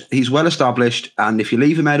well established, and if you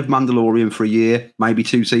leave him out of Mandalorian for a year, maybe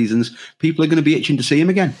 2 seasons, people are going to be itching to see him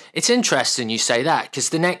again. It's interesting you say that, because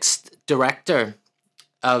the next director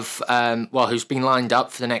of who's been lined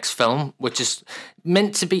up for the next film, which is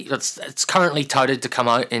meant to be, it's currently touted to come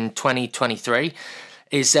out in 2023,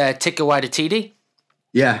 is Taika Waititi.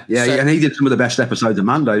 Yeah, and he did some of the best episodes of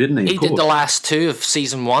Mando, didn't he? He did the last 2 of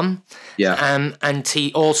season 1. Yeah. And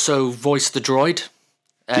he also voiced the droid.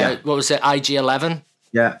 What was it, IG-11?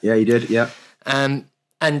 Yeah, he did, yeah. And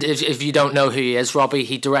if you don't know who he is, Robbie,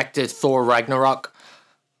 he directed Thor Ragnarok.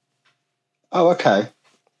 Oh, okay.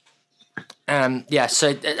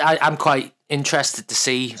 So I'm quite interested to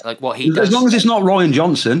see like what he does. As long as it's not Rian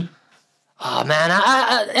Johnson. Oh, man,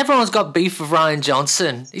 everyone's got beef with Rian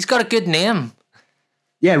Johnson. He's got a good name.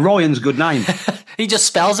 Yeah, Ryan's a good name. He just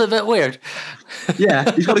spells it a bit weird. Yeah,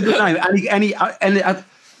 he's got a good name. And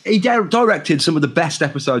he directed some of the best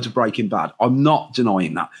episodes of Breaking Bad. I'm not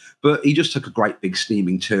denying that. But he just took a great big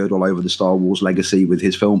steaming turd all over the Star Wars legacy with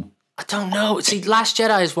his film. I don't know. See, Last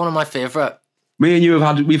Jedi is one of my favourite Me and you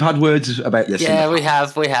we've had words about this. Yeah, we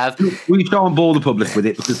have. We try and bore the public with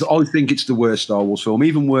it because I think it's the worst Star Wars film,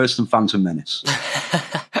 even worse than Phantom Menace.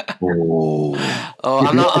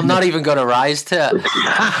 I'm not even going to rise to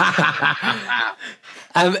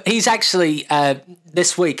it. He's actually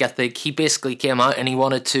this week, I think, he basically came out and he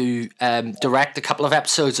wanted to direct a couple of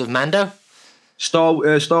episodes of Mando. Star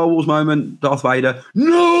Wars moment, Darth Vader.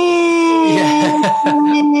 No.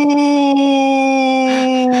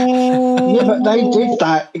 Yeah, but they did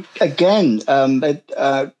that again.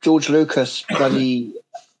 George Lucas bloody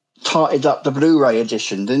tightened up the Blu-ray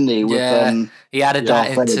edition, didn't he? With, he added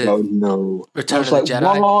that into Return of the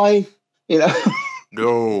Jedi. Why? You know,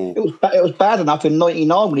 no, it was bad enough in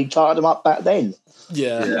 '99 when he tightened them up back then.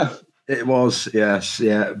 Yeah. It was, yes,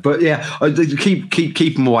 yeah. But yeah,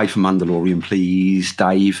 keep him away from Mandalorian, please,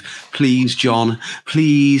 Dave. Please, John.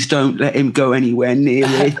 Please don't let him go anywhere near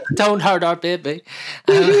it. Don't hurt our baby.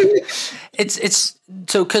 It's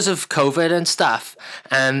so because of COVID and stuff,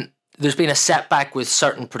 there's been a setback with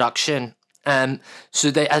certain production.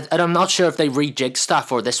 So I'm not sure if they rejig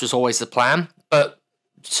stuff or this was always the plan. But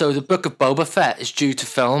so the Book of Boba Fett is due to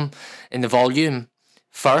film in the volume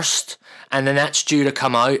first, and then that's due to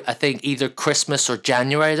come out, I think, either Christmas or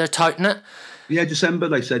January, they're touting it. Yeah, December,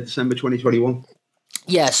 they said, December 2021.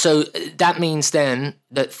 Yeah, so that means then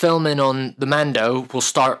that filming on the Mando will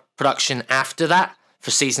start production after that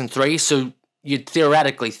for Season 3, so you'd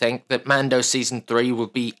theoretically think that Mando Season 3 will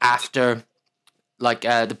be after, like,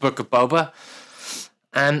 the Book of Boba.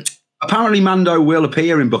 Apparently Mando will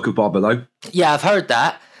appear in Book of Boba, though. Yeah, I've heard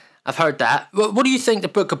that. What do you think the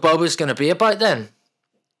Book of Boba is going to be about then?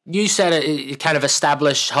 You said it kind of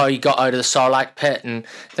established how he got out of the Sarlacc pit and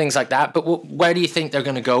things like that, but where do you think they're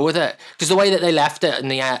going to go with it? Because the way that they left it in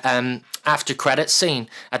the after credits scene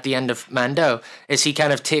at the end of Mando is he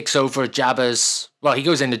kind of takes over Jabba's... Well, he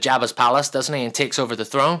goes into Jabba's palace, doesn't he, and takes over the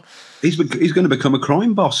throne. He's going to become a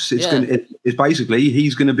crime boss. It's basically,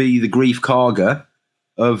 he's going to be the Grief Karga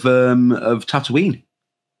of Tatooine.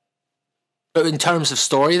 But in terms of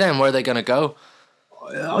story then, where are they going to go?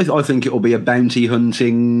 I think it will be a bounty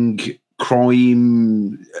hunting,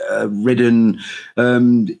 crime ridden.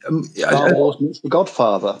 Star Wars meets The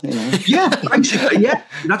Godfather. You know? Yeah, basically, yeah.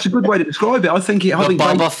 That's a good way to describe it. I think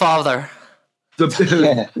Boba Father. The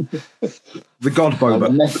God Boba.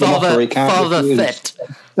 Father Fett.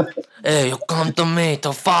 Hey, you come to me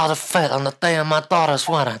to Father Fett on the day of my daughter's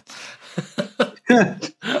wedding.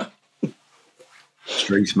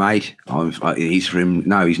 Streets, mate. He's from...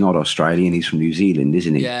 No, he's not Australian. He's from New Zealand,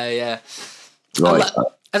 isn't he? Yeah. Right.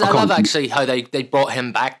 I love actually how they brought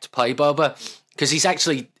him back to play Boba, because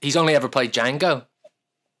he's only ever played Django.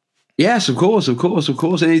 Yes, of course. And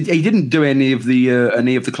he didn't do any of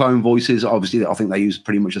the clone voices. Obviously, I think they used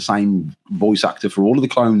pretty much the same voice actor for all of the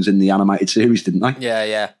clones in the animated series, didn't they?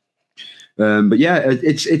 Yeah. But yeah,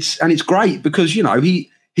 it's great because, you know, he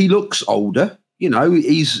looks older. You know,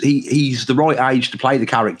 he's the right age to play the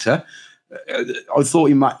character. I thought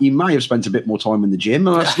he may have spent a bit more time in the gym.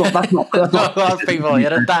 That's not a lot of people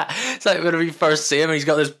hated that. It's like when we first see him, he's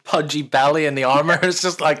got this pudgy belly and the armor. It's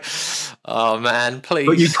just like, oh man, please.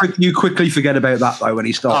 But you quickly forget about that though when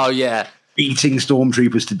he starts. Oh yeah. Beating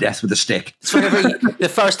stormtroopers to death with a stick. It's whenever the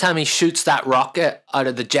first time he shoots that rocket out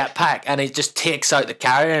of the jetpack and he just takes out the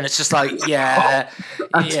carrier, and it's just like, yeah.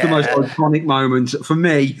 That's the most iconic moment for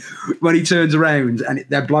me when he turns around and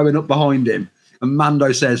they're blowing up behind him, and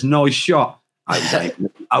Mando says, "Nice shot." I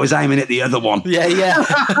was aiming at the other one.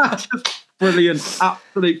 Yeah. Brilliant,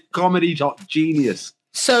 absolute comedy genius.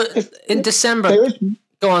 So in December,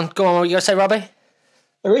 go on. What are you gonna say, Robbie?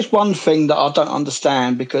 There is one thing that I don't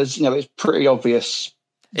understand because, you know, it's pretty obvious.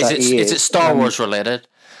 Is it Star Wars related?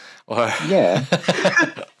 Or... Yeah.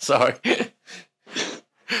 Sorry.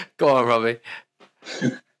 Go on, Robbie.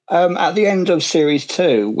 At the end of Series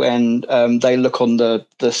 2, when they look on the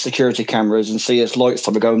security cameras and see his lights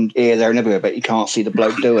going here, there, and everywhere, but you can't see the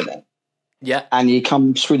bloke doing it. Yeah. And he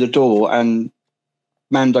comes through the door and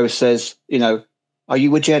Mando says, you know, "Are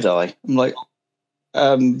you a Jedi?" I'm like,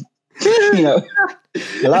 you know...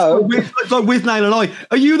 Hello? It's like with Nail and I.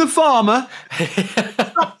 Are you the farmer?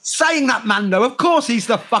 Stop saying that, Mando. Of course he's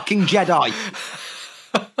the fucking Jedi.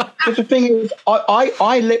 But the thing is,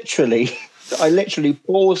 I literally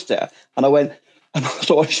paused there and I went, and I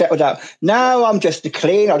sort of shouted out, "No, I'm just a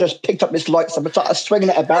clean. I just picked up this lightsaber and started swinging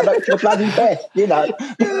it about like the bloody best, you know."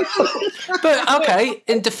 But okay,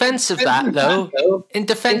 in defence of that though,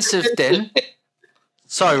 Din.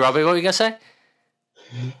 Sorry, Robbie, what were you gonna say?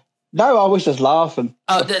 No, I was just laughing.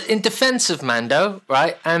 In defence of Mando,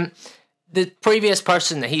 right? the previous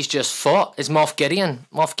person that he's just fought is Moff Gideon.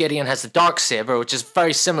 Moff Gideon has the dark saber, which is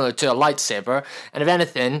very similar to a lightsaber. And if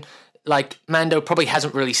anything, like Mando probably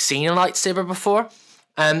hasn't really seen a lightsaber before.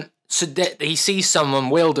 So that he sees someone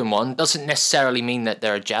wielding one doesn't necessarily mean that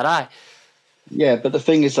they're a Jedi. Yeah, but the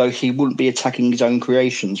thing is, though, he wouldn't be attacking his own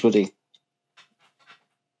creations, would he?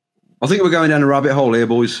 I think we're going down a rabbit hole here,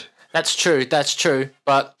 boys. That's true.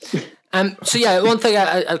 But so yeah, one thing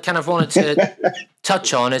I kind of wanted to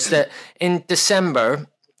touch on is that in December,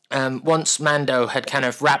 once Mando had kind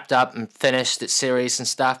of wrapped up and finished its series and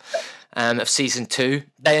stuff of season 2,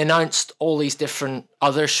 they announced all these different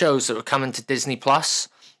other shows that were coming to Disney Plus,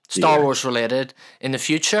 Star Wars related, in the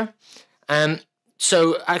future.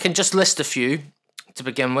 So I can just list a few to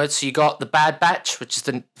begin with. So you got The Bad Batch, which is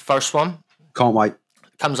the first one. Can't wait.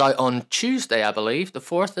 Comes out on Tuesday, I believe, the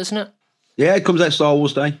 4th, isn't it? Yeah, it comes out Star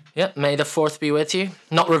Wars Day. Yep, May the 4th be with you.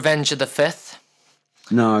 Not Revenge of the 5th.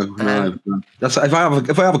 No. That's if I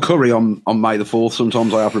have a curry on May the 4th.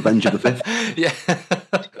 Sometimes I have Revenge of the 5th.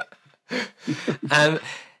 Yeah.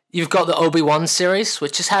 You've got the Obi-Wan series,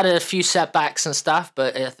 which has had a few setbacks and stuff,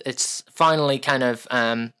 but it's finally kind of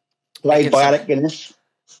played by Alec Guinness.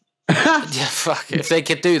 Yeah, fuck. If they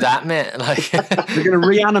could do that, mate. Like they're going to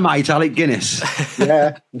reanimate Alec Guinness.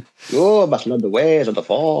 Yeah. Oh, must learn the ways of the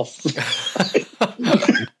Force.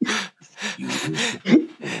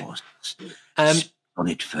 On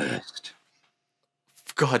it first.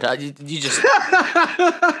 God, you just.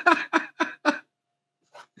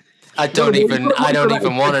 I don't even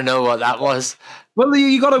want to know what that was. Well,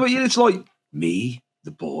 you got to. It's like me,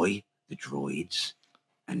 the boy, the droids,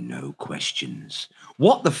 and no questions.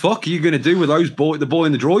 What the fuck are you going to do with the boy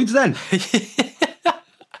and the droids then?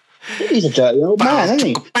 He's a dirty old man, isn't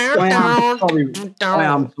he? I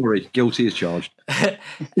am sorry. Guilty as charged.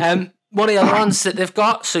 One of the other ones that they've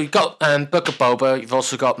got, so you've got Book of Boba, you've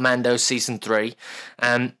also got Mando Season 3.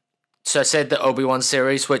 So I said the Obi-Wan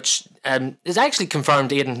series, which is actually confirmed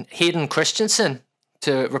Hayden Christensen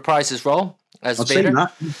to reprise his role as Vader.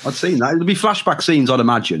 I've seen that. It'll be flashback scenes, I'd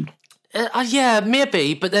imagine. Yeah,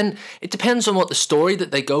 maybe, but then it depends on what the story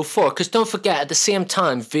that they go for. Because don't forget, at the same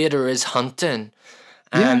time, Vader is hunting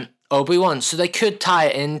Obi-Wan, so they could tie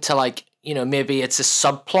it into maybe it's a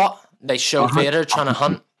subplot. They show Vader trying to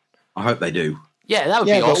hunt. I hope they do. Yeah, that would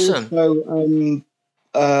be awesome.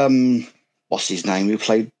 Also, what's his name? Who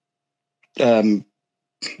played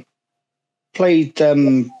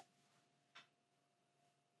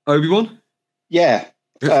Obi-Wan? Yeah.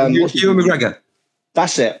 Ewan McGregor.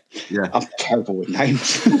 That's it. Yeah. I'm terrible with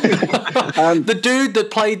names. The dude that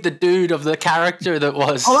played the dude of the character that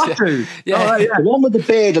was. Oh, that dude. Yeah. The one with the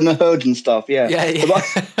beard and the hood and stuff. Yeah. Yeah.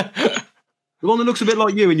 The one that looks a bit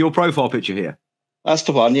like you in your profile picture here. That's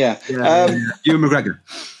the one, yeah. Ewan McGregor.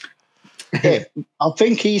 Yeah, I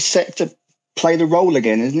think he's set to play the role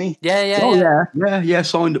again, isn't he? Yeah.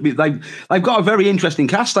 Signed up. They've got a very interesting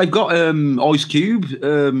cast. They've got Ice Cube,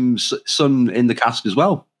 son in the cast as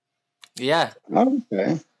well. Yeah.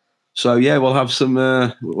 Okay. So yeah, we'll have some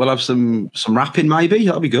rapping maybe.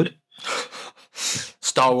 That'll be good.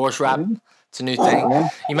 Star Wars rap. It's a new thing. You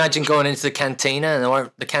imagine going into the cantina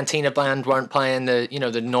and the cantina band weren't playing the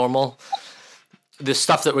normal, the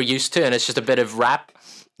stuff that we're used to, and it's just a bit of rap.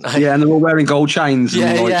 Yeah, and they're all wearing gold chains.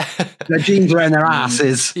 Yeah, Their jeans around their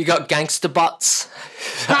asses. You got gangster butts.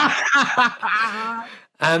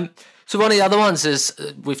 So one of the other ones is,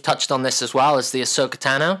 we've touched on this as well, is the Ahsoka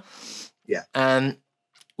Tano. Yeah.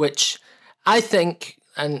 Which I think,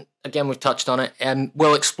 and again we've touched on it,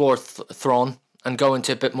 we'll explore Thrawn and go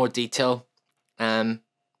into a bit more detail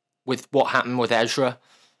with what happened with Ezra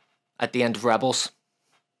at the end of Rebels.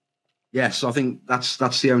 Yes, I think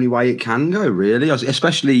that's the only way it can go, really.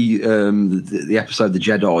 Especially the episode The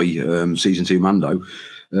Jedi, season 2 Mando,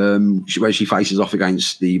 where she faces off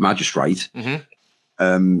against the magistrate.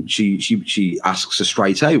 Mm-hmm. She asks her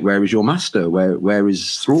straight out, "Where is your master? Where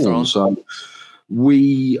is Thrawn?" So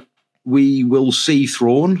we will see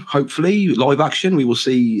Thrawn, hopefully live action. We will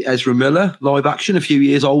see Ezra Miller live action, a few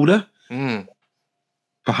years older,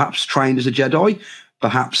 perhaps trained as a Jedi.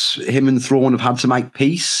 Perhaps him and Thrawn have had to make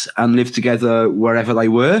peace and live together wherever they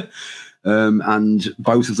were. And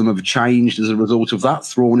both of them have changed as a result of that.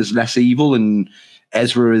 Thrawn is less evil and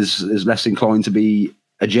Ezra is less inclined to be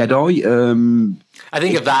a Jedi. I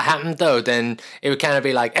think if that happened, though, then it would kind of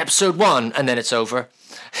be like episode 1 and then it's over.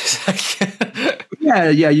 Yeah.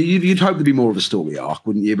 You'd hope there'd be more of a story arc,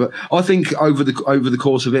 wouldn't you? But I think over the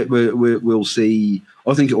course of it, we'll see.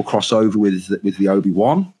 I think it will cross over with the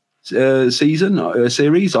Obi-Wan series. I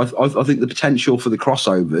think the potential for the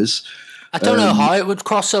crossovers. I don't know how it would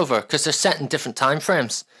cross over because they're set in different time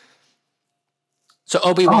frames. So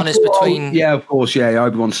Obi-Wan is between... Yeah, of course, yeah,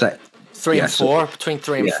 Obi-Wan set. 3 and 4, between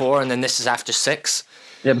 3 and 4, and then this is after 6.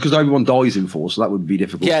 Yeah, because Obi-Wan dies in 4, so that would be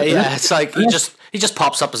difficult. Yeah, it's like he just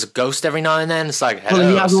pops up as a ghost every now and then. It's like, hello,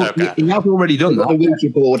 he has already done that. The Ouija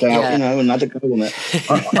board out, and had a go on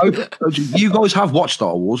it. You guys have watched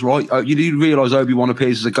Star Wars, right? You do realise Obi-Wan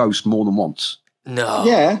appears as a ghost more than once. No.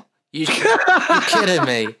 Yeah. You're kidding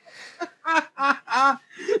me.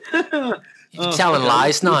 You're telling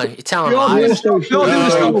lies now. You're telling lies. Go to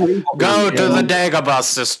the Dagobah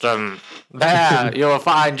system. There, you'll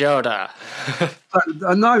find Yoda.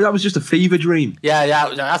 No, that was just a fever dream. Yeah,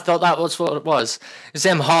 I thought that was what it was. It's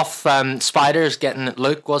them Hoth spiders getting at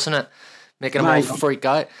Luke, wasn't it? Making him all freak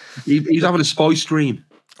out. He's having a spice dream.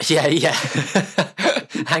 Yeah.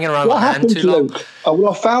 Hanging around my hand too long. Luke?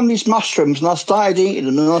 I found these mushrooms and I started eating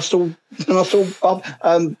them, and I saw Obi-Wan.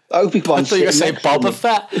 I thought you were going to say Boba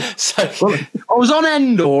Fett. So. Well, I was on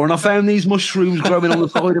Endor and I found these mushrooms growing on the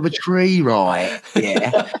side of a tree, right?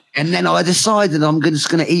 Yeah. And then I decided I'm just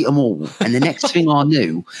going to eat them all. And the next thing I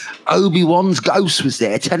knew, Obi-Wan's ghost was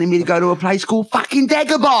there telling me to go to a place called fucking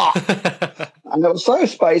Dagobah. And it was so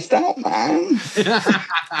spaced out, man.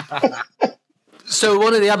 So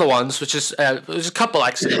one of the other ones, which is there's a couple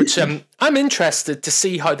actually, which I'm interested to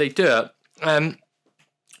see how they do it.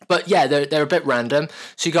 But yeah, they're a bit random.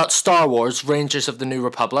 So you got Star Wars, Rangers of the New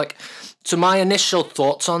Republic. So my initial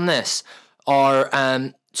thoughts on this are,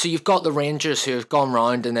 so you've got the Rangers who have gone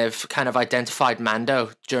round and they've kind of identified Mando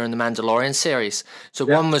during the Mandalorian series. So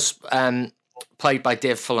one was played by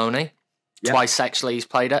Dave Filoni. Twice actually he's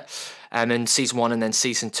played it, in season 1 and then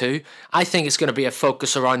season 2. I think it's going to be a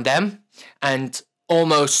focus around them. And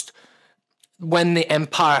almost when the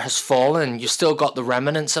Empire has fallen, you've still got the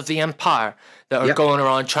remnants of the Empire that are going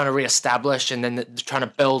around trying to reestablish, and then they're trying to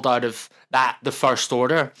build out of that the First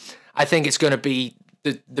Order. I think it's going to be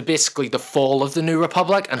the basically the fall of the New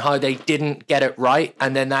Republic and how they didn't get it right,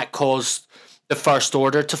 and then that caused the First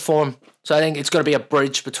Order to form. So I think it's going to be a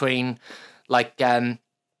bridge between like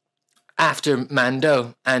after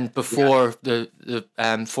Mando and before the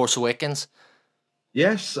Force Awakens.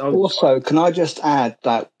 Yes. Also, can I just add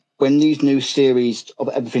that when these new series of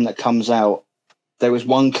everything that comes out, there is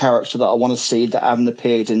one character that I want to see that haven't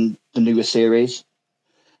appeared in the newer series,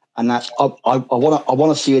 and that's I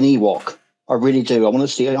want to see an Ewok. I really do. I want to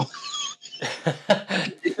see. Bring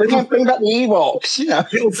back the Ewoks.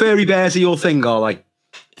 Little fairy bears are your thing, are they?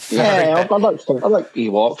 Yeah, I like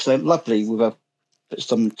Ewoks. They're lovely with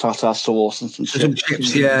some tartar sauce and some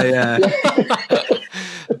chips. Yeah.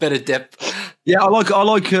 A bit of dip. Yeah, I like a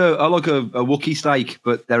Wookiee steak,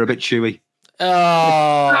 but they're a bit chewy.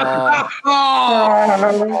 Oh.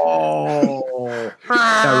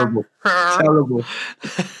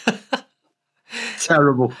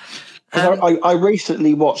 Terrible. I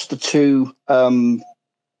recently watched the 2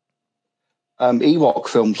 Ewok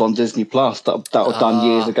films on Disney Plus that were done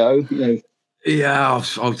years ago. Yeah,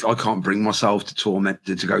 I can't bring myself to torment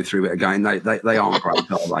to go through it again. They aren't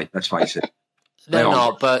great, are they? Let's face it. They're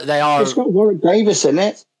not, but they are. It's got Warwick Davis in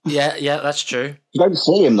it. Yeah, that's true. You don't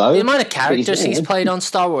see him though. The amount of characters he's played on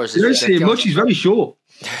Star Wars. You don't see him much. He's very short.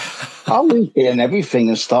 He's in everything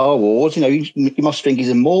in Star Wars. You must think he's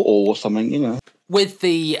immortal or something. With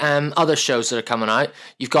the other shows that are coming out,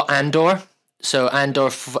 you've got Andor. So Andor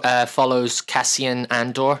follows Cassian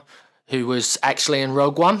Andor, who was actually in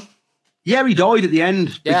Rogue One. Yeah, he died at the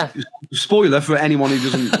end. Yeah. Spoiler for anyone who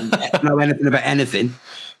doesn't know anything about anything.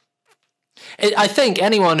 I think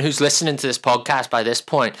anyone who's listening to this podcast by this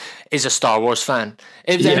point is a Star Wars fan.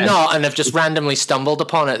 If they're not and have just randomly stumbled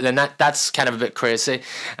upon it, then that's kind of a bit crazy.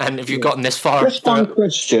 And if you've gotten this far... Just one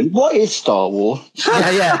question. What is Star Wars?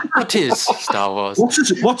 Yeah. What is Star Wars?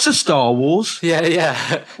 What's a Star Wars?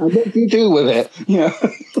 Yeah. And what do you do with it? And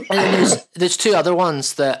then there's 2 other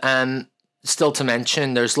ones that still to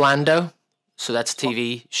mention. There's Lando. So that's a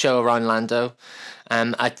TV show around Lando.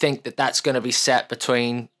 I think that's going to be set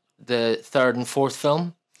between the 3rd and 4th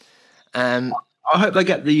film. I hope they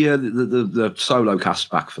get the solo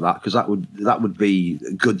cast back for that, because that would be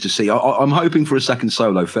good to see. I'm hoping for a second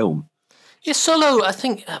Solo film. Yeah, Solo. I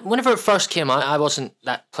think whenever it first came out, I wasn't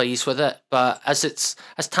that pleased with it, but as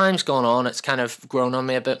time's gone on, it's kind of grown on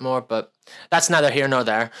me a bit more. But that's neither here nor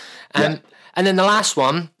there. And then the last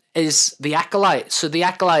one is The Acolyte. So The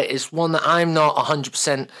Acolyte is one that I'm not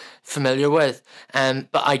 100% familiar with, but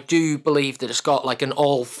I do believe that it's got like an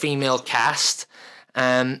all-female cast.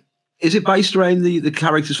 Is it based around the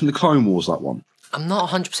characters from the Clone Wars, that one? I'm not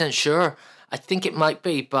 100% sure. I think it might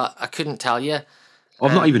be, but I couldn't tell you.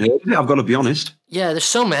 I've not even heard of it, I've got to be honest. Yeah, there's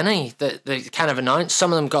so many that they kind of announced.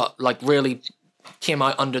 Some of them really came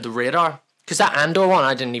out under the radar, because that Andor one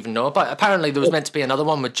I didn't even know about. Apparently there was meant to be another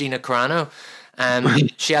one with Gina Carano.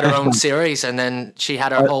 She had her own series, and then she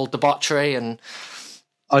had her whole debauchery. And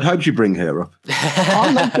I'd hoped you'd bring her up.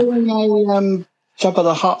 Aren't they doing a Jabba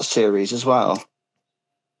the Hutt series as well?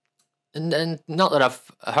 And not that I've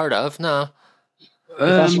heard of, no.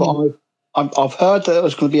 That's what I've heard, that there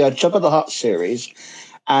was going to be a Jabba the Hutt series,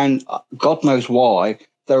 and God knows why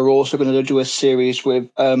they're also going to do a series with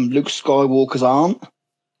Luke Skywalker's aunt.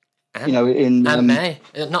 In Aunt May,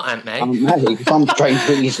 not Aunt May. Aunt May, for some strange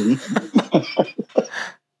reason.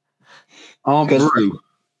 Aunt Brew.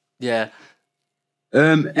 Yeah.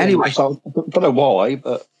 Anyway, so, I don't know why,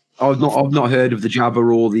 but I've not heard of the Jabba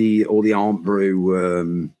or the Aunt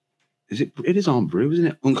Brew. It is Aunt Brew, isn't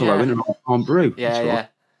it? Uncle Owen and Aunt Brew. Yeah, right. yeah.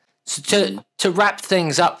 So to wrap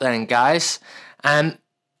things up, then, guys,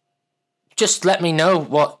 just let me know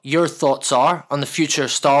what your thoughts are on the future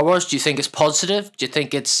of Star Wars. Do you think it's positive? Do you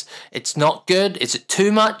think it's not good? Is it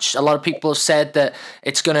too much? A lot of people have said that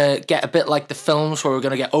it's going to get a bit like the films, where we're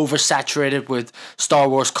going to get oversaturated with Star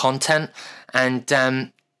Wars content, and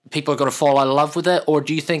people are going to fall out of love with it. Or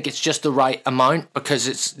do you think it's just the right amount because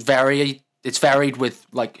it's varied with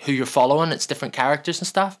like who you're following? It's different characters and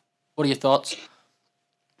stuff. What are your thoughts?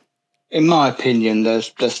 in my opinion, they're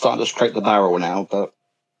starting to scrape the barrel now, but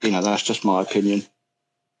that's just my opinion.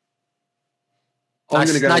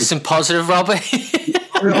 Nice and positive, Robbie.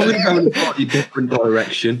 I'm going to go in a slightly different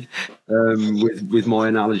direction with my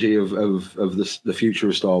analogy of the future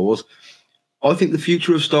of Star Wars. I think the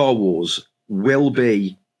future of Star Wars will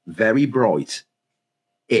be very bright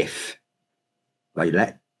if they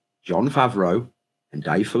let Jon Favreau and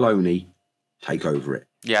Dave Filoni take over it.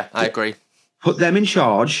 Yeah, I agree. Put them in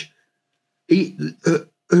charge.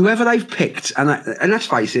 Whoever they've picked, and let's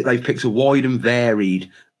face it, they've picked a wide and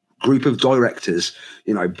varied group of directors.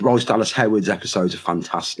 Bryce Dallas Howard's episodes are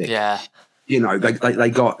fantastic. Yeah. They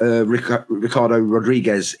got Ricardo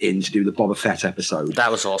Rodriguez in to do the Boba Fett episode.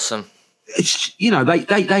 That was awesome. It's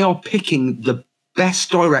they are picking the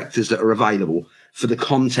best directors that are available for the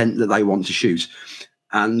content that they want to shoot.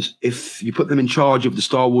 And if you put them in charge of the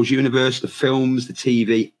Star Wars universe, the films, the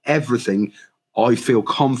TV, everything, I feel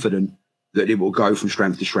confident that it will go from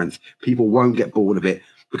strength to strength. People won't get bored of it,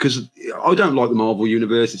 because I don't like the Marvel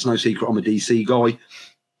universe. It's no secret I'm a DC guy.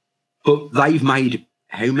 But they've made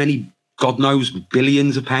how many, God knows,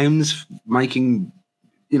 billions of pounds making,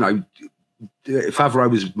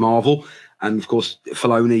 Favreau was Marvel. And, of course,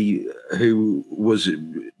 Filoni, who was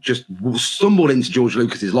just stumbled into George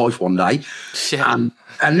Lucas's life one day and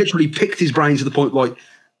literally picked his brain to the point, like,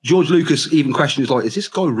 George Lucas even questions, like, is this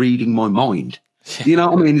guy reading my mind? You know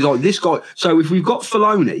what I mean? He's like, this guy. So if we've got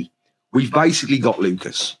Filoni, we've basically got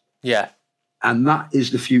Lucas. Yeah. And that is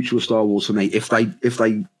the future of Star Wars for me. If they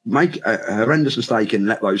make a horrendous mistake and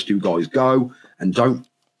let those two guys go and don't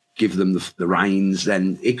give them the reins,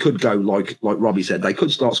 then it could go like Robbie said. They could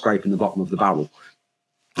start scraping the bottom of the barrel.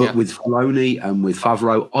 But with Filoni and with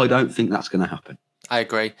Favreau, I don't think that's going to happen. I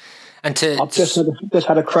agree. And I've just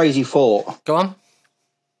had a crazy thought. Go on.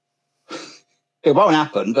 It won't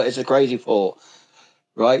happen, but it's a crazy thought.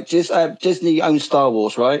 Right? Disney owns Star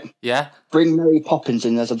Wars, right? Yeah. Bring Mary Poppins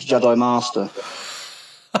in as a Jedi Master.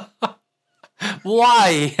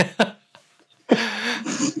 Why?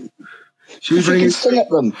 Should we bring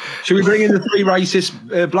them? Should we bring in the three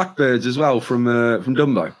racist blackbirds as well from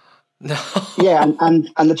Dumbo? No. Yeah, and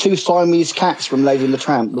the two Siamese cats from Lady and the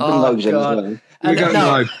Tramp. We'll bring those in as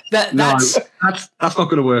well. That's not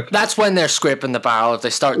going to work. That's when they're scraping the barrel, if they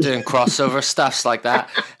start doing crossover stuffs like that.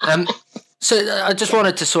 So I just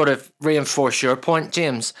wanted to sort of reinforce your point,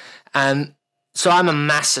 James. So I'm a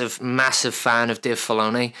massive, massive fan of Dave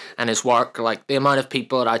Filoni and his work. Like, the amount of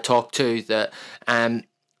people that I talk to that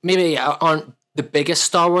maybe aren't the biggest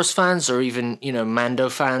Star Wars fans, or even, Mando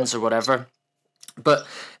fans or whatever, but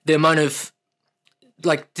the amount of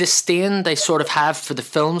disdain they sort of have for the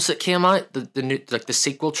films that came out, the new, the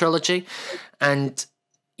sequel trilogy, and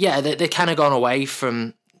they kind of gone away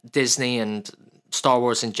from Disney and Star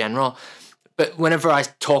Wars in general. But whenever I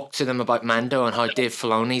talk to them about Mando and how Dave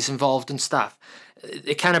Filoni's involved and stuff,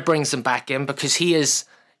 it kind of brings them back in, because he is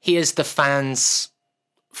the fan,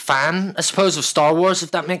 I suppose, of Star Wars,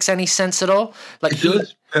 if that makes any sense at all. Like, it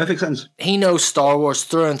does. Perfect sense. He knows Star Wars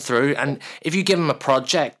through and through, and if you give him a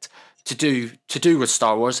project to do with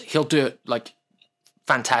Star Wars, he'll do it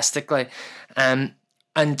fantastically. And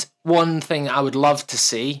one thing I would love to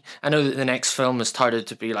see, I know that the next film is touted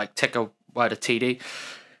to be Tickle Wide a TD,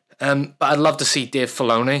 but I'd love to see Dave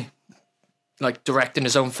Filoni directing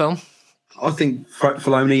his own film. I think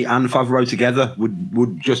Filoni and Favreau together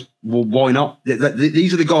would just, well, why not?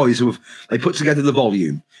 These are the guys they put together the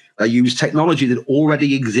volume. They used technology that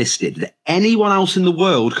already existed, that anyone else in the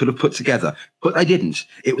world could have put together, but they didn't.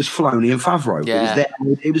 It was Filoni and Favreau. Yeah.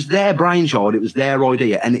 It was their brainchild. It was their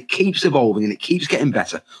idea, and it keeps evolving and it keeps getting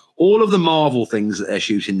better. All of the Marvel things that they're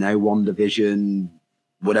shooting now, WandaVision,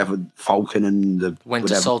 whatever, Falcon and the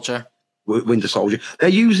Winter Soldier, they're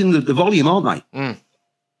using the volume, aren't they? Mm.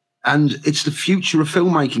 And it's the future of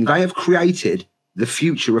filmmaking. They have created the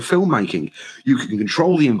future of filmmaking. You can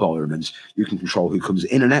control the environment, you can control who comes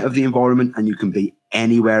in and out of the environment, and you can be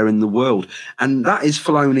anywhere in the world. And that is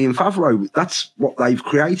Filoni and Favreau. That's what they've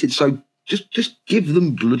created. So just give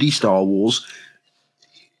them bloody Star Wars.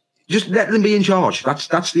 Just let them be in charge.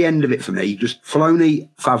 That's the end of it for me. Just Filoni,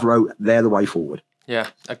 Favreau, they're the way forward. Yeah,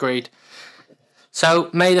 agreed. So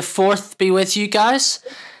may the 4th be with you guys.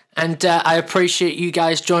 And I appreciate you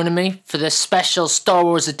guys joining me for this special Star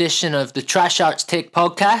Wars edition of the Trash Arts Take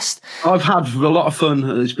podcast. I've had a lot of fun.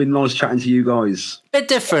 It's been nice chatting to you guys. Bit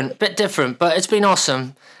different, but it's been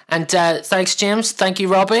awesome. And thanks, James. Thank you,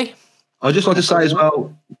 Robbie. I'd just like to say as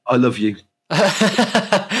well, I love you.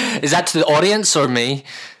 Is that to the audience or me?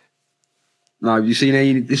 No, you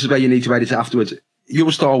see, this is where you need to edit it afterwards. You're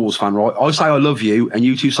a Star Wars fan, right? I say I love you, and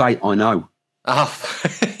you two say I know. Oh,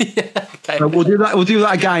 yeah, okay. So we'll do that. We'll do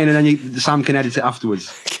that again, and then Sam can edit it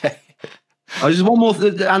afterwards. Okay. Just one more,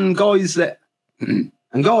 and guys,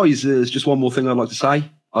 there's just one more thing I'd like to say.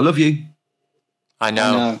 I love you. I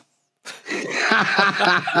know.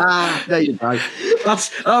 There you go.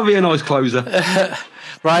 That'll be a nice closer.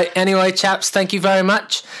 Right. Anyway, chaps, thank you very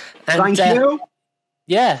much. And, thank you.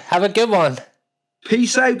 Yeah, have a good one.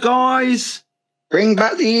 Peace out, guys. Bring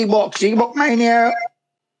back the Ewok Mania.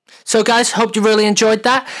 So guys, hope you really enjoyed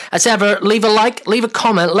that. As ever, leave a like, leave a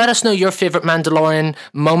comment, let us know your favourite Mandalorian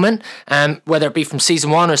moment, whether it be from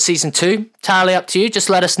season 1 or season 2, entirely up to you, just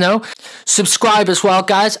let us know. Subscribe as well,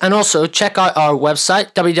 guys, and also check out our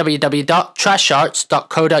website,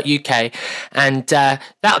 www.trasharts.co.uk, and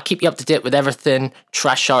that'll keep you up to date with everything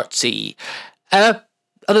Trash Artsy. Other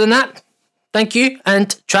than that, thank you,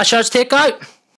 and Trash Arts take out.